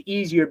guess it was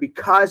easier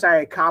because I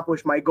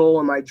accomplished my goal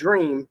and my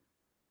dream.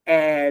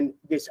 And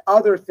this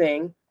other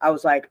thing, I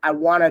was like, I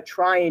want to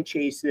try and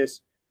chase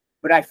this.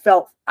 But I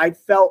felt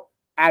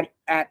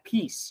at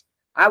peace.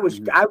 I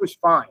was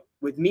fine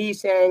with me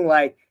saying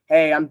like,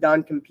 hey, I'm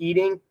done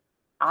competing.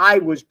 I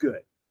was good.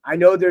 I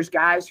know there's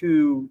guys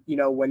who, you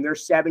know, when they're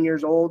 7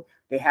 years old,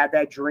 they have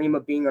that dream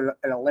of being an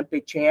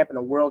Olympic champ and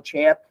a world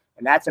champ.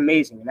 And that's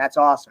amazing. And that's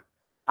awesome.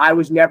 I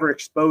was never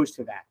exposed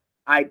to that.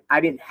 I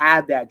didn't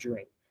have that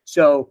dream.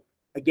 So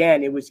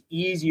again, it was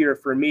easier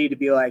for me to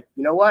be like,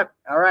 you know what?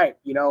 All right.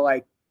 You know,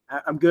 like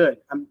I'm good.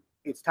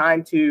 It's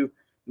time to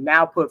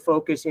now put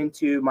focus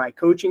into my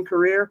coaching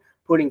career,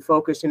 putting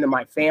focus into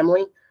my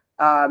family.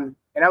 And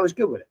I was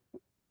good with it.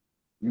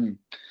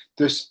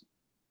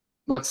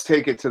 Let's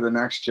take it to the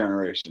next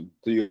generation.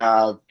 Do you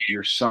have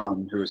your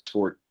son who is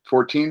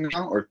 14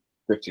 now or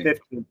 15?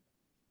 15.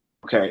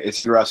 Okay.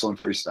 Is he wrestling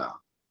freestyle?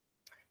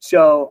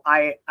 So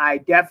I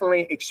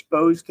definitely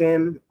exposed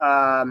him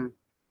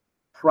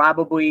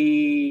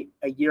probably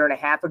a year and a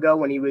half ago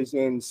when he was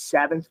in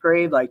 7th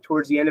grade, like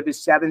towards the end of his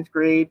 7th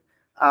grade.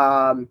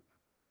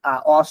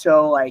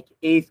 Also, like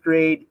 8th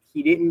grade,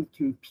 he didn't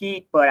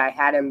compete, but I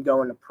had him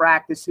going to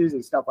practices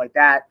and stuff like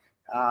that.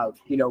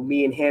 You know,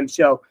 me and him.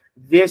 So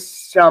this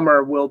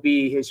summer will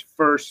be his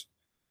first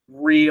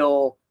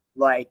real,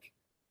 like,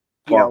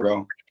 he's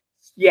going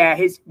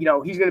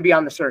to be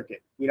on the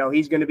circuit. You know,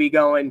 he's going to be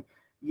going,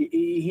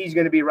 he's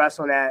going to be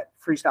wrestling at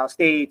Freestyle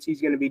States.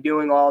 He's going to be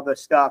doing all the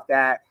stuff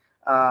that,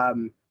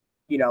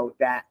 you know,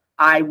 that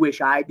I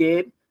wish I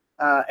did.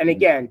 And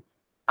again,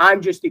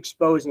 I'm just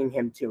exposing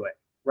him to it.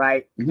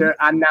 Right. Mm-hmm.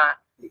 I'm not,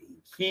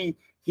 he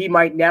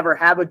might never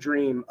have a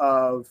dream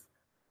of,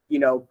 you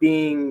know,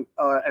 being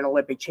an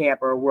Olympic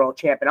champ or a world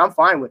champ. And I'm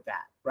fine with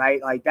that.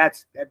 Right. Like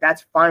that's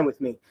fine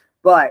with me.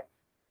 But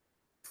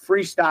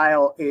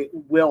freestyle, it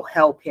will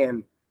help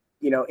him,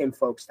 you know, in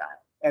folk style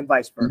and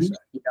vice versa, mm-hmm.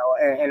 You know,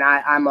 and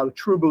I'm a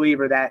true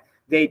believer that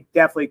they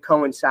definitely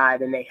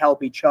coincide and they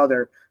help each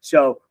other.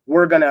 So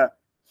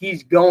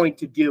he's going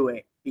to do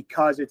it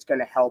because it's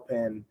going to help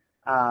him,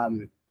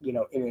 you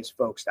know, in his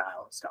folk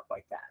style and stuff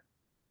like that.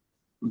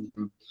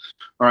 Mm-hmm.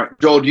 All right,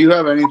 Joel, do you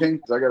have anything?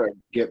 Because I got to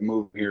get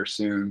moved here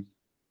soon.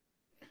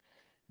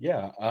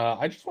 Yeah,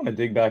 I just want to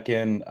dig back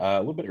in a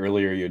little bit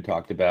earlier. You had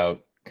talked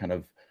about kind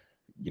of,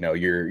 you know,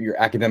 your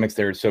academics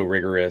there are so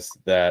rigorous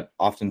that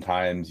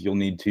oftentimes you'll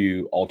need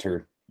to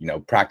alter, you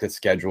know, practice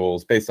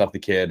schedules based off the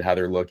kid, how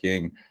they're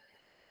looking.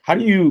 How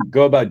do you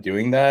go about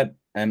doing that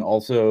and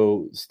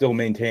also still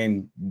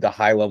maintain the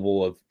high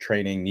level of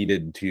training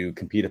needed to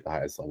compete at the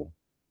highest level?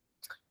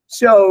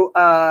 So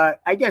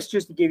I guess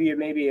just to give you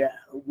maybe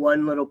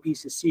one little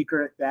piece of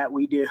secret that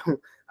we do,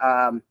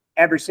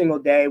 every single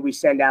day we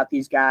send out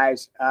these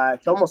guys.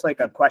 It's almost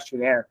like a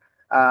questionnaire.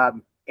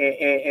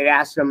 It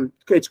asks them,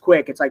 it's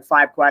quick. It's like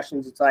 5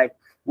 questions. It's like,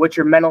 what's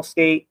your mental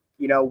state?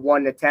 You know,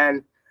 1 to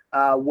 10.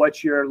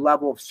 What's your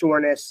level of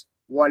soreness?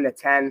 1 to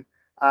 10.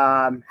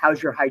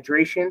 How's your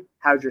hydration?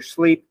 How's your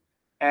sleep?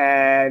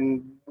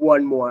 And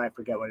one more, I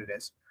forget what it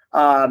is.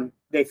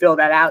 They fill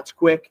that out. It's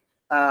quick.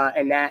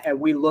 and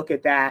we look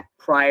at that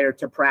prior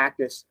to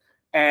practice,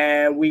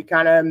 and we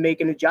kind of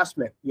make an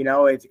adjustment.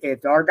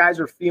 If our guys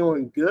are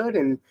feeling good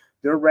and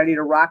they're ready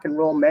to rock and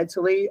roll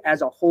mentally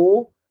as a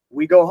whole,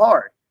 we go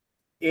hard.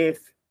 If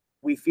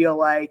we feel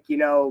like,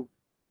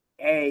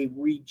 hey,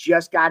 we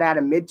just got out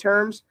of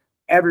midterms,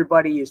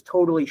 everybody is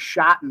totally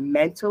shot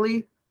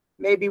mentally,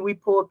 maybe we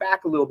pull it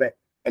back a little bit.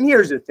 And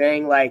here's the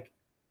thing,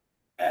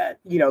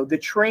 the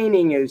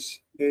training is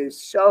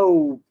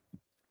so,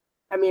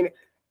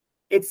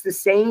 it's the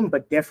same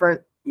but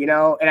different,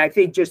 and I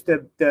think just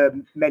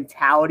the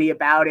mentality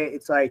about it,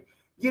 it's like,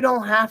 you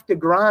don't have to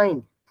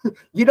grind.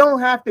 You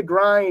don't have to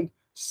grind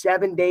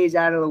 7 days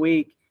out of the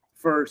week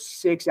for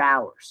 6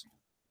 hours,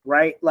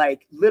 right?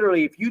 Like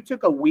literally, if you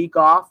took a week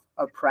off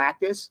of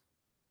practice,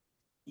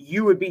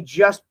 you would be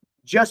just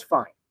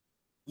fine.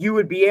 You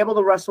would be able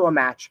to wrestle a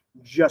match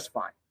just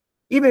fine.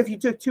 Even if you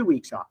took 2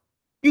 weeks off.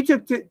 You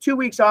took 2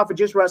 weeks off of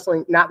just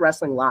wrestling, not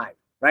wrestling live,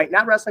 right?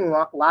 Not wrestling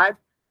live,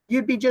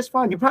 you'd be just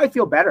fine. You'd probably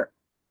feel better.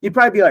 You'd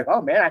probably be like,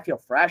 oh man, I feel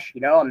fresh.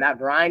 I'm not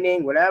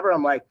grinding, whatever.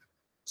 I'm like,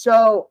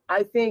 so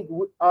I think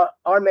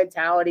our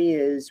mentality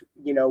is,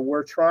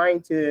 we're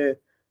trying to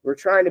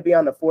be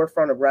on the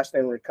forefront of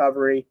wrestling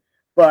recovery,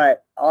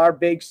 but our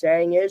big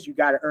saying is you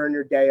got to earn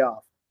your day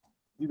off.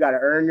 You got to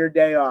earn your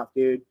day off,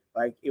 dude.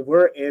 Like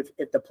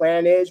if the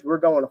plan is we're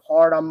going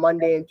hard on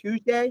Monday and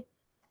Tuesday,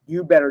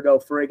 you better go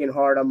friggin'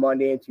 hard on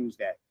Monday and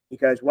Tuesday,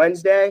 because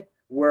Wednesday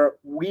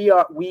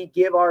we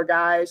give our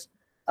guys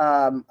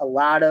a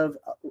lot of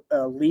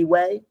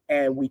leeway,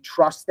 and we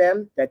trust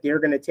them that they're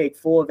going to take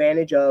full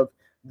advantage of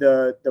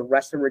the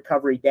rest and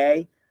recovery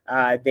day.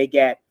 They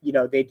get,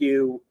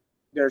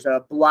 there's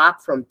a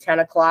block from 10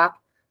 o'clock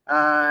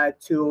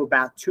to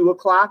about 2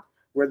 o'clock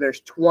where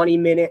there's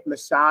 20-minute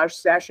massage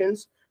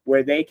sessions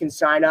where they can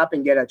sign up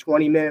and get a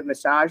 20-minute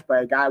massage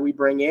by a guy we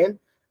bring in.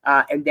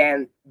 And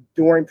then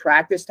during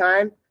practice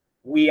time,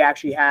 we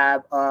actually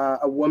have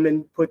a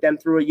woman put them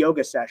through a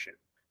yoga session.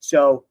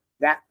 So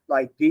that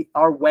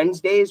our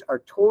Wednesdays are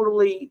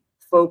totally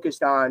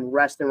focused on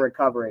rest and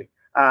recovery.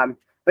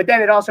 But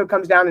then it also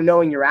comes down to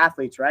knowing your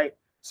athletes, right?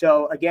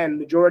 So again,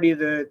 majority of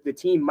the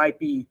team might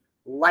be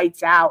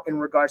lights out in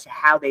regards to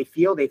how they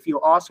feel. They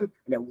feel awesome.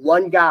 And then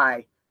one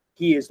guy,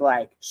 he is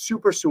like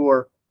super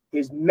sore.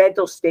 His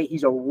mental state,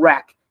 he's a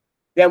wreck.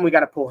 Then we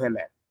got to pull him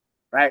in,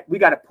 right? We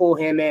got to pull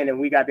him in, and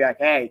we got to be like,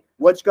 hey,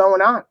 what's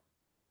going on?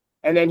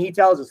 And then he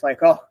tells us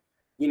like, oh,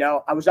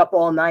 I was up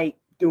all night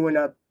doing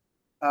a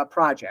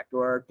project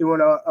or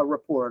doing a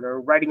report or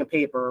writing a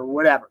paper or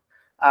whatever.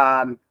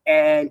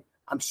 And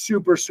I'm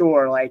super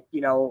sore. Like,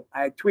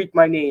 I tweaked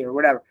my knee or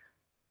whatever.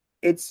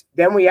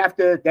 Then we have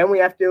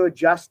to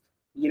adjust,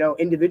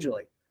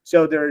 individually.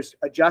 So there's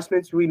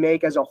adjustments we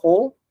make as a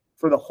whole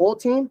for the whole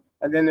team.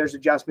 And then there's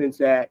adjustments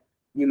that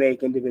you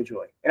make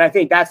individually. And I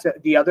think that's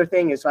the other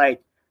thing is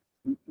like,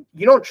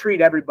 you don't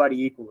treat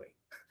everybody equally,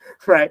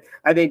 right?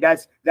 I think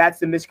that's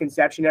the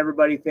misconception.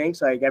 Everybody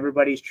thinks like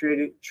everybody's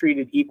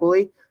treated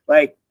equally.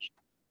 Like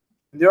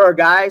there are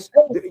guys.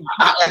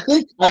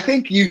 I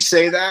think you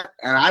say that,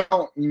 and I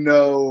don't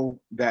know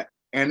that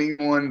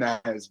anyone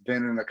that has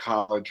been in a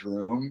college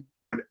room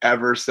would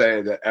ever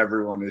say that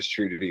everyone is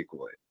treated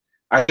equally.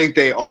 I think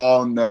they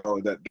all know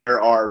that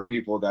there are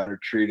people that are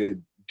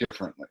treated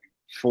differently,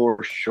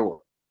 for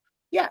sure.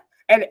 Yeah,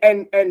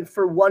 and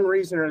for one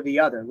reason or the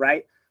other,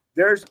 right?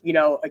 There's,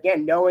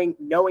 again,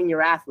 knowing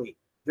your athlete.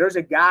 There's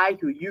a guy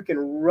who you can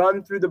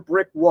run through the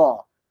brick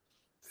wall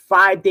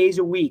 5 days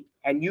a week,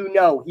 and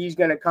he's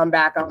going to come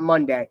back on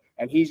Monday,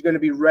 and he's going to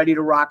be ready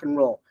to rock and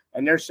roll.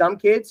 And there's some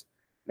kids,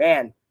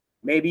 man,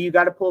 maybe you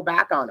got to pull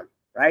back on them,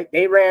 right?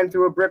 They ran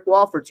through a brick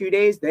wall for 2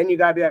 days. Then you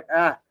got to be like,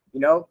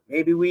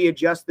 maybe we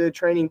adjust the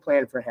training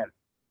plan for him.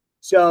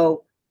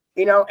 So,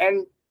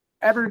 and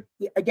every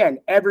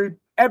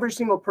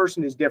single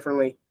person is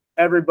differently.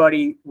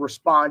 Everybody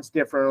responds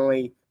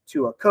differently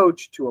to a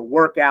coach, to a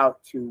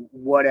workout, to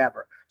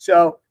whatever.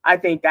 So I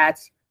think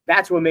that's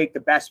what make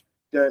the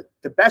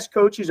best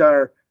coaches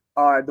are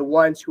the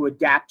ones who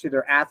adapt to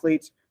their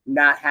athletes,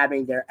 not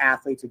having their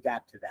athletes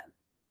adapt to them.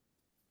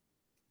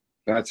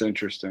 That's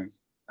interesting.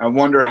 I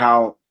wonder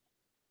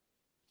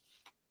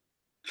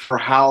for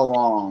how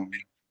long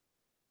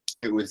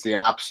it was the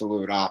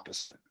absolute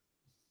opposite.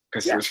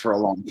 Because it was for a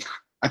long time.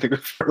 I think it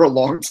was for a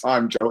long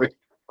time, Joey.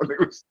 I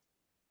think it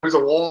was a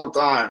long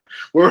time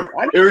where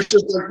it was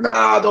just like,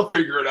 nah, they'll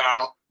figure it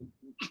out.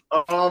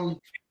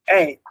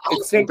 Hey,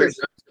 it's sink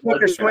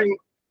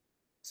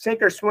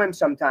or swim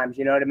sometimes,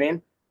 you know what I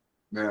mean?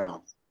 Yeah.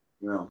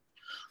 What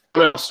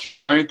else?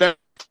 Anything?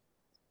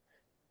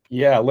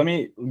 Yeah, let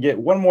me get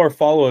one more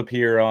follow-up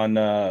here on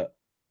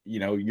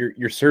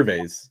your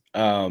surveys.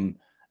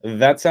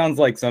 That sounds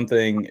like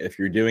something, if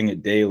you're doing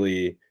it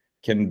daily,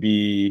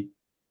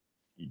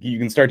 you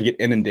can start to get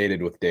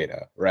inundated with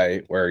data,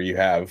 right? Where you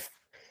have,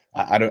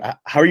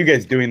 how are you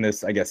guys doing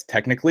this, I guess,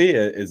 technically?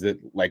 Is it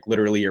like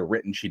literally a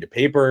written sheet of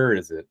paper?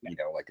 Is it,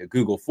 like a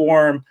Google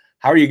form?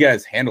 How are you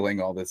guys handling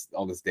all this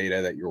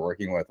data that you're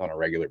working with on a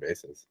regular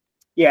basis?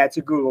 Yeah, it's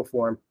a Google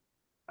form.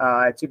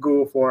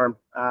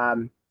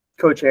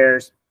 Coach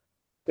Ayers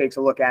takes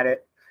a look at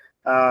it.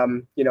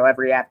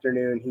 Every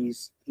afternoon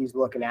he's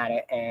looking at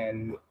it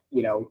and,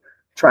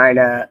 trying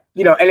to,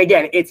 and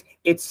again,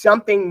 it's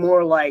something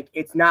more like,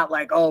 it's not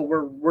like, oh,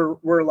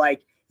 we're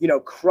like,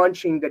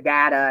 crunching the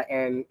data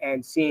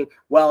and seeing,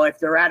 well, if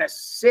they're at a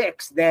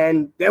 6,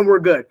 then we're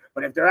good.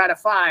 But if they're at a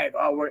 5,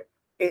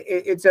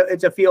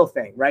 it's a feel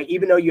thing, right?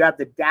 Even though you have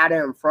the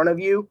data in front of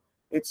you,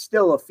 it's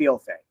still a feel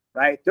thing,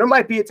 right? There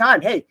might be a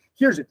time, hey,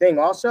 here's the thing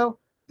also,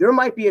 there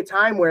might be a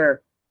time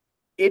where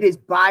it is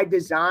by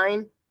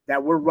design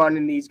that we're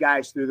running these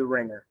guys through the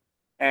ringer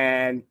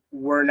and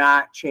we're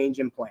not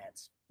changing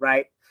plans,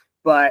 right?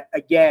 But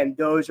again,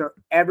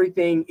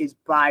 everything is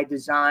by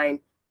design,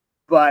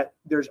 but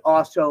there's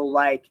also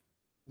like,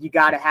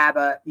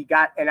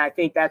 and I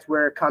think that's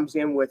where it comes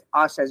in with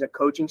us as a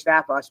coaching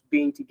staff, us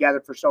being together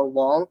for so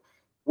long,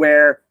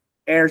 where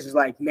Ayers is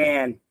like,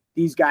 man,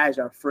 these guys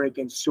are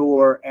freaking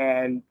sore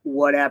and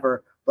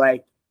whatever.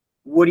 Like,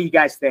 what do you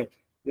guys think?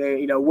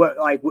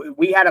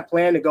 We had a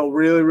plan to go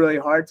really, really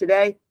hard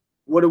today.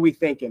 What are we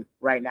thinking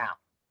right now?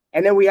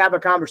 And then we have a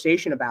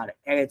conversation about it.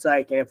 And it's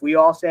like, and if we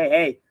all say,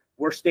 hey,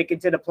 we're sticking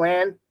to the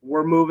plan,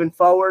 we're moving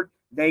forward,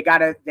 they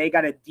gotta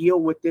deal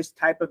with this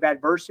type of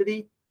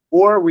adversity,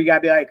 or we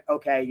gotta be like,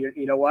 okay,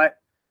 you know what?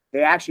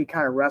 They actually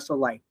kind of wrestled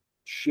like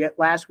shit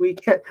last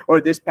weekend or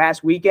this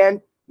past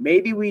weekend.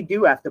 Maybe we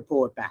do have to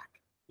pull it back.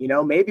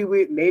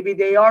 Maybe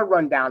they are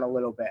run down a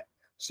little bit.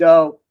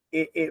 So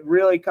it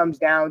really comes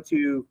down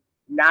to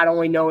not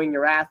only knowing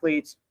your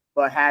athletes,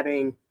 but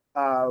having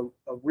a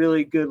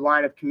really good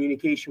line of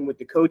communication with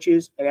the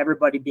coaches and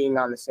everybody being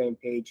on the same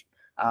page.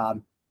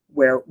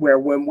 Where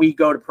when we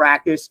go to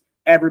practice,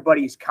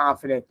 everybody's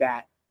confident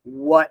that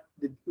what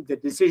the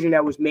decision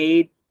that was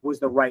made was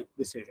the right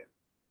decision.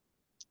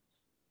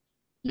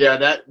 Yeah,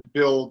 that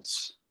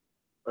builds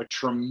a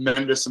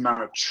tremendous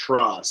amount of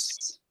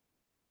trust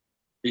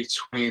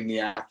between the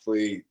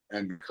athlete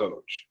and the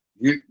coach.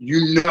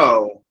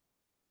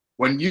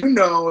 When you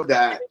know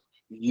that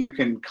you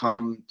can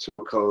come to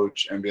a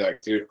coach and be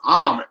like, dude,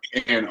 I'm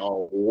in a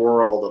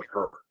world of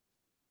hurt.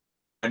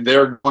 And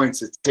they're going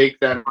to take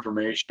that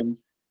information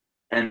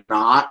and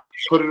not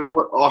put it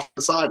off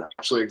the side,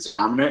 actually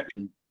examine it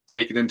and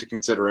take it into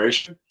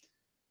consideration.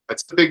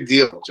 That's a big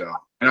deal, Joe.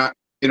 And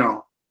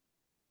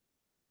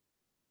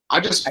I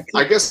guess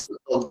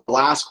the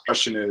last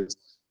question is,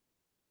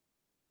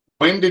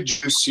 when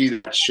did you see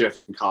that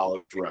shift in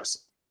college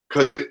wrestling?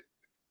 Because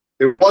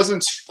it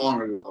wasn't so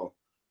long ago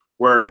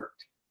where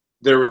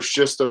there was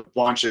just a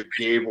bunch of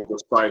Gable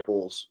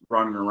disciples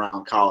running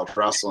around college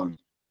wrestling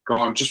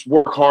going, just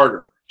work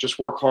harder,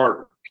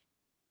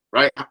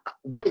 right?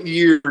 What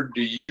year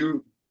do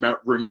you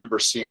remember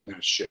seeing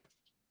that shift?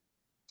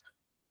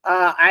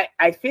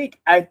 I think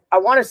I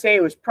want to say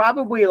it was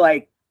probably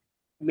like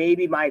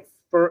maybe my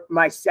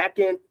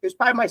second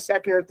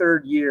or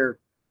third year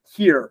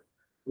here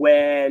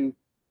when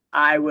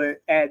I was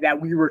that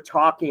we were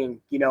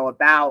talking,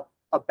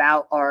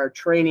 about our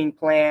training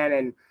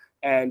plan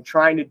and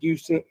trying to do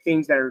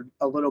things that are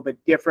a little bit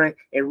different.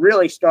 It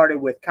really started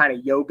with kind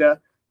of yoga.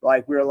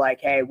 Like we were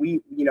like, hey,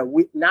 we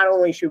not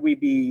only should we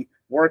be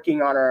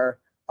working on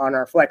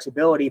our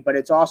flexibility, but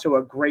it's also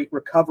a great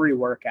recovery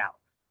workout,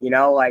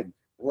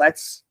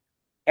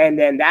 and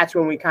then that's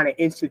when we kind of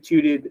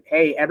instituted,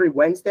 hey, every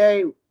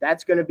Wednesday,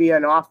 that's going to be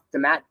an off the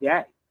mat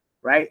day,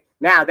 right?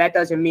 Now that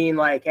doesn't mean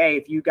like, hey,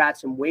 if you got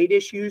some weight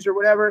issues or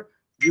whatever,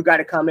 you got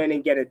to come in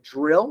and get a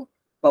drill,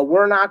 but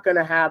we're not going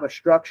to have a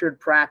structured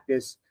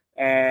practice.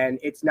 And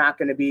it's not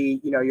going to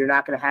be, you're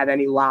not going to have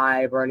any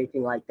live or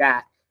anything like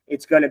that.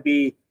 It's going to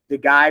be the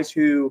guys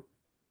who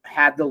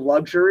have the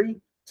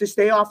luxury to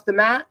stay off the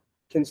mat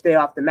can stay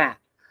off the mat.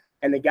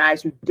 And the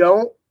guys who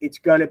don't, it's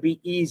going to be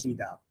easy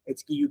though.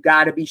 You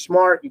got to be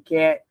smart. You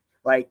can't,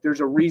 there's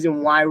a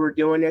reason why we're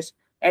doing this.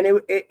 And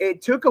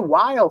it took a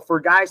while for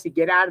guys to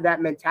get out of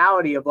that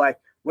mentality of like,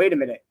 wait a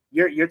minute,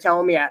 you're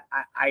telling me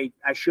I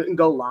shouldn't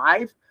go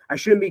live? I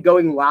shouldn't be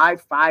going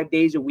live 5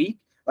 days a week?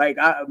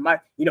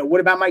 What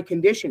about my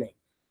conditioning?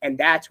 And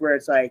that's where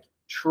it's like,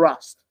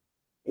 trust.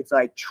 It's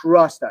like,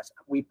 trust us.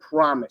 We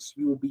promise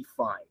you will be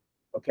fine.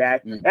 Okay.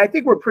 Mm-hmm. And I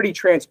think we're pretty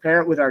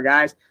transparent with our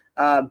guys.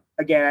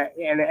 Again,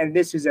 and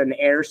this is an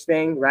Ayers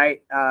thing,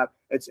 right?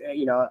 It's,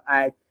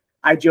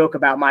 I joke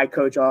about my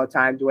coach all the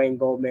time, Dwayne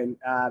Goldman.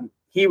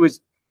 He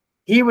was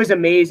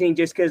amazing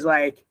just because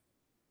I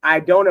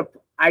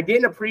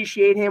didn't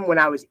appreciate him when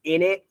I was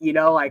in it,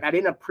 I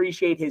didn't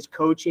appreciate his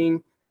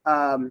coaching,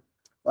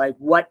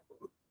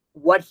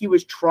 what he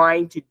was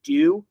trying to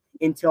do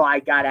until I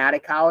got out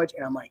of college.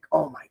 And I'm like,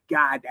 oh my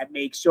God, that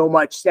makes so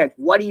much sense.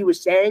 What he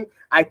was saying,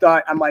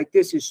 I'm like,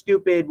 this is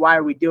stupid. Why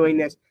are we doing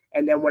this?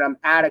 And then when I'm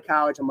out of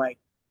college, I'm like,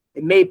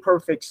 it made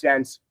perfect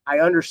sense. I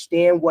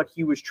understand what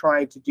he was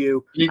trying to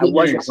do. Can you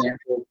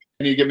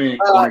give me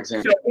one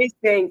example?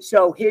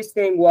 So his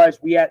thing was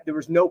there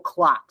was no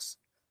clocks,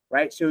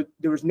 right? So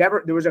there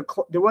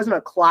wasn't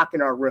a clock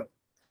in our room.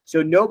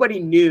 So nobody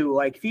knew,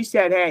 if he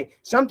said, hey,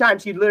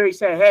 sometimes he'd literally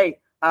say, hey,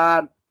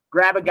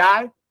 grab a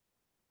guy.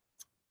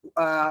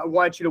 I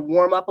want you to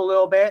warm up a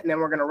little bit and then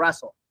we're going to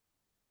wrestle.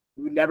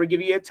 He would never give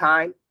you a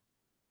time.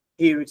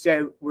 He would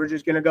say, we're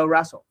just going to go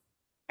wrestle.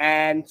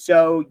 And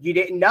so you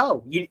didn't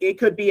know. It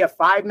could be a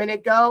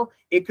 5-minute go.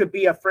 It could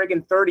be a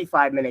friggin'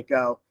 35-minute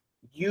go.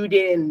 You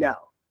didn't know,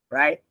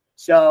 right?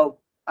 So,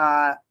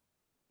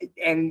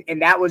 and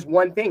that was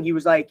one thing. He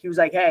was like,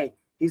 hey,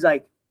 he's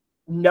like,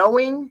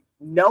 knowing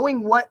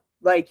what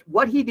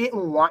he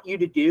didn't want you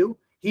to do,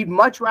 he'd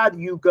much rather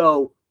you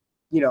go,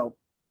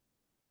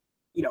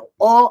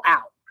 all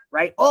out,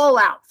 right? All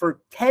out for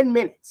 10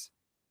 minutes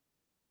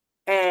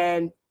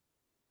and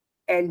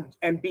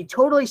be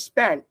totally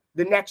spent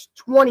the next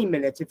 20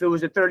 minutes if it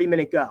was a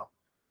 30-minute go,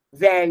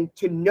 than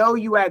to know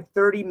you had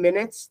 30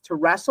 minutes to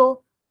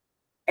wrestle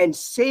and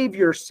save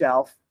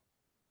yourself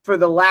for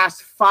the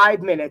last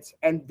 5 minutes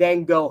and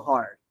then go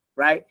hard,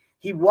 right?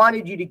 He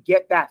wanted you to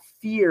get that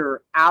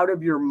fear out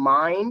of your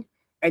mind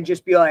and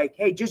just be like,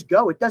 hey, just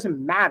go. It doesn't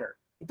matter.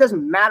 It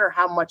doesn't matter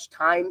how much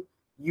time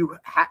you're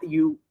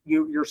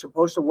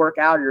supposed to work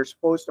out or you're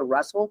supposed to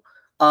wrestle.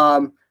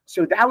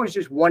 So that was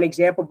just one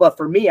example. But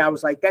for me, I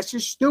was like, that's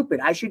just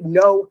stupid. I should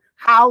know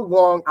how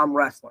long I'm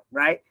wrestling,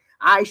 right?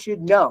 I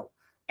should know.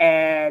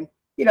 And,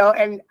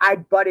 and I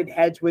butted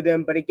heads with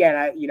him. But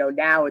again,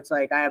 now it's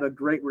like I have a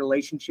great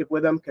relationship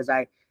with him because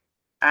I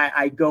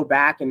go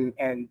back and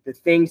the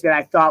things that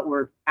I thought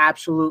were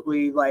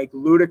absolutely like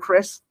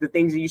ludicrous, the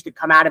things that used to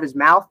come out of his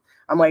mouth,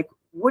 I'm like,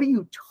 what are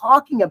you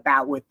talking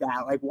about with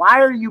that? Like, why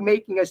are you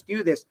making us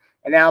do this?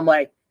 And now I'm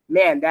like,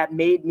 man, that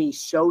made me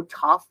so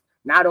tough.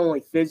 Not only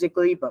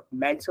physically, but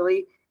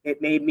mentally.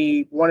 It made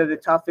me one of the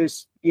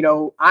toughest,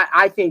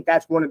 I think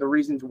that's one of the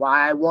reasons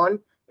why I won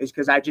is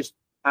because I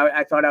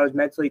thought I was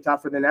mentally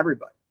tougher than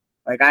everybody.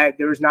 Like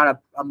there was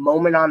not a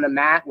moment on the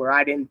mat where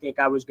I didn't think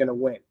I was going to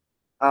win.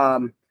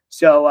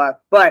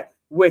 But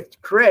with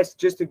Chris,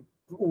 just to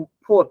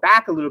pull it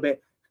back a little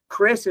bit,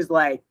 Chris is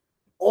like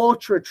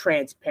ultra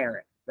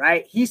transparent,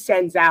 right? He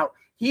sends out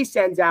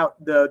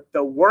the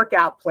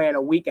workout plan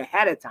a week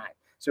ahead of time.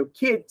 So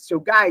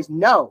guys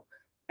know.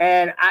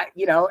 And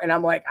and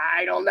I'm like,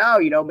 I don't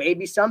know,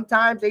 maybe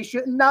sometimes they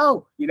shouldn't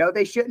know,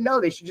 they shouldn't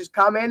know. They should just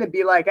come in and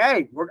be like,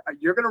 hey,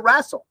 you're going to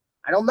wrestle.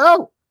 I don't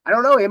know.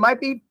 It might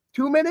be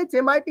 2 minutes.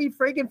 It might be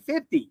freaking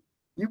 50.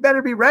 You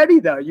better be ready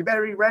though. You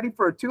better be ready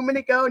for a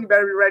 2-minute go and you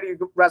better be ready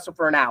to wrestle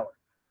for an hour.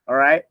 All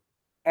right.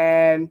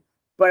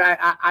 But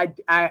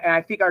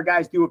I think our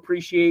guys do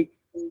appreciate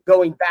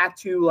going back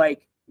to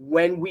like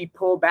when we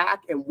pull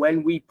back and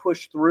when we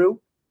push through,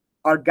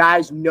 our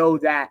guys know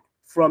that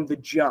from the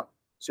jump.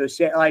 So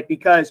say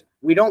because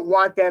we don't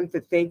want them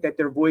to think that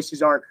their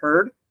voices aren't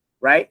heard,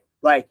 right?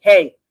 Like,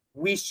 hey,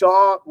 we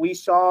saw,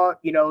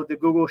 the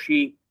Google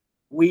sheet.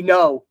 We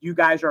know you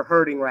guys are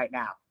hurting right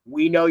now.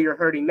 We know you're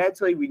hurting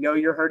mentally. We know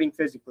you're hurting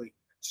physically.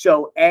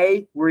 So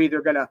we're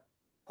either going to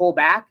pull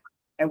back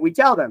and we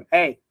tell them,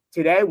 hey,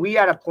 today we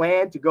had a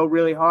plan to go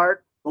really hard,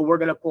 but we're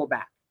going to pull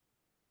back.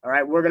 All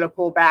right. We're going to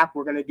pull back.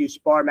 We're going to do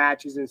spar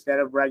matches instead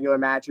of regular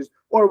matches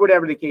or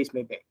whatever the case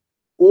may be.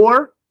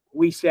 Or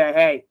we say,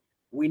 hey,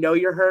 we know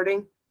you're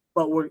hurting,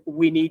 but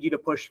we need you to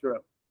push through.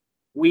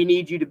 We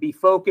need you to be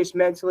focused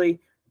mentally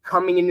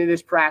coming into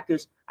this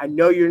practice. I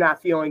know you're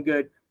not feeling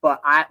good,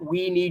 but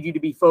we need you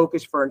to be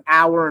focused for an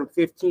hour and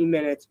 15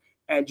 minutes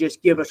and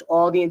just give us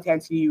all the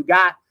intensity you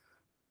got.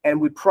 And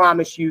we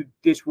promise you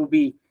this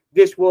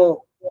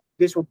will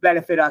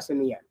benefit us in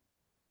the end.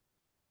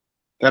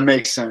 That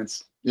makes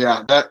sense.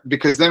 Yeah,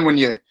 because then when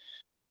you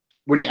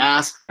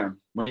ask them,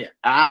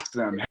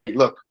 hey,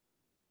 look,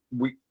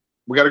 we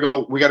gotta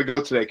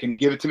go today. Can you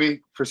give it to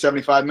me for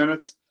 75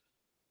 minutes?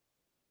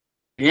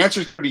 The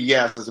answer is pretty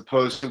yes, as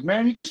opposed to,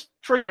 man, you just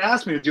freaking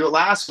asked me to do it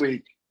last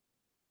week.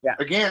 Yeah.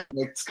 Again,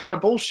 it's kind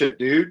of bullshit,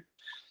 dude.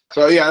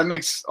 So yeah, that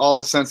makes all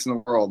the sense in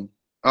the world.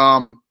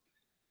 All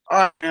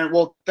right, man.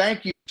 Well,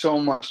 thank you so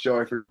much,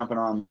 Joey, for jumping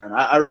on, man.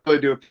 I really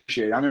do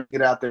appreciate it. I'm gonna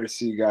get out there to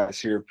see you guys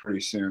here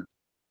pretty soon.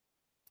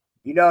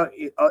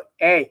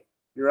 Hey,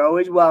 you're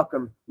always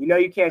welcome.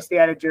 You can't stay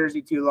out of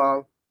Jersey too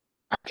long.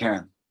 I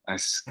can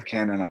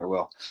and I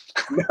will.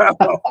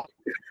 No.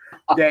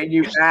 Getting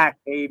you back,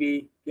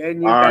 baby.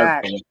 Getting you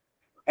back. Right,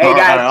 hey,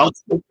 guys,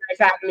 thanks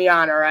for having me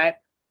on, all right?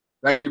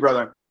 Thank you,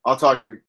 brother. I'll talk to you.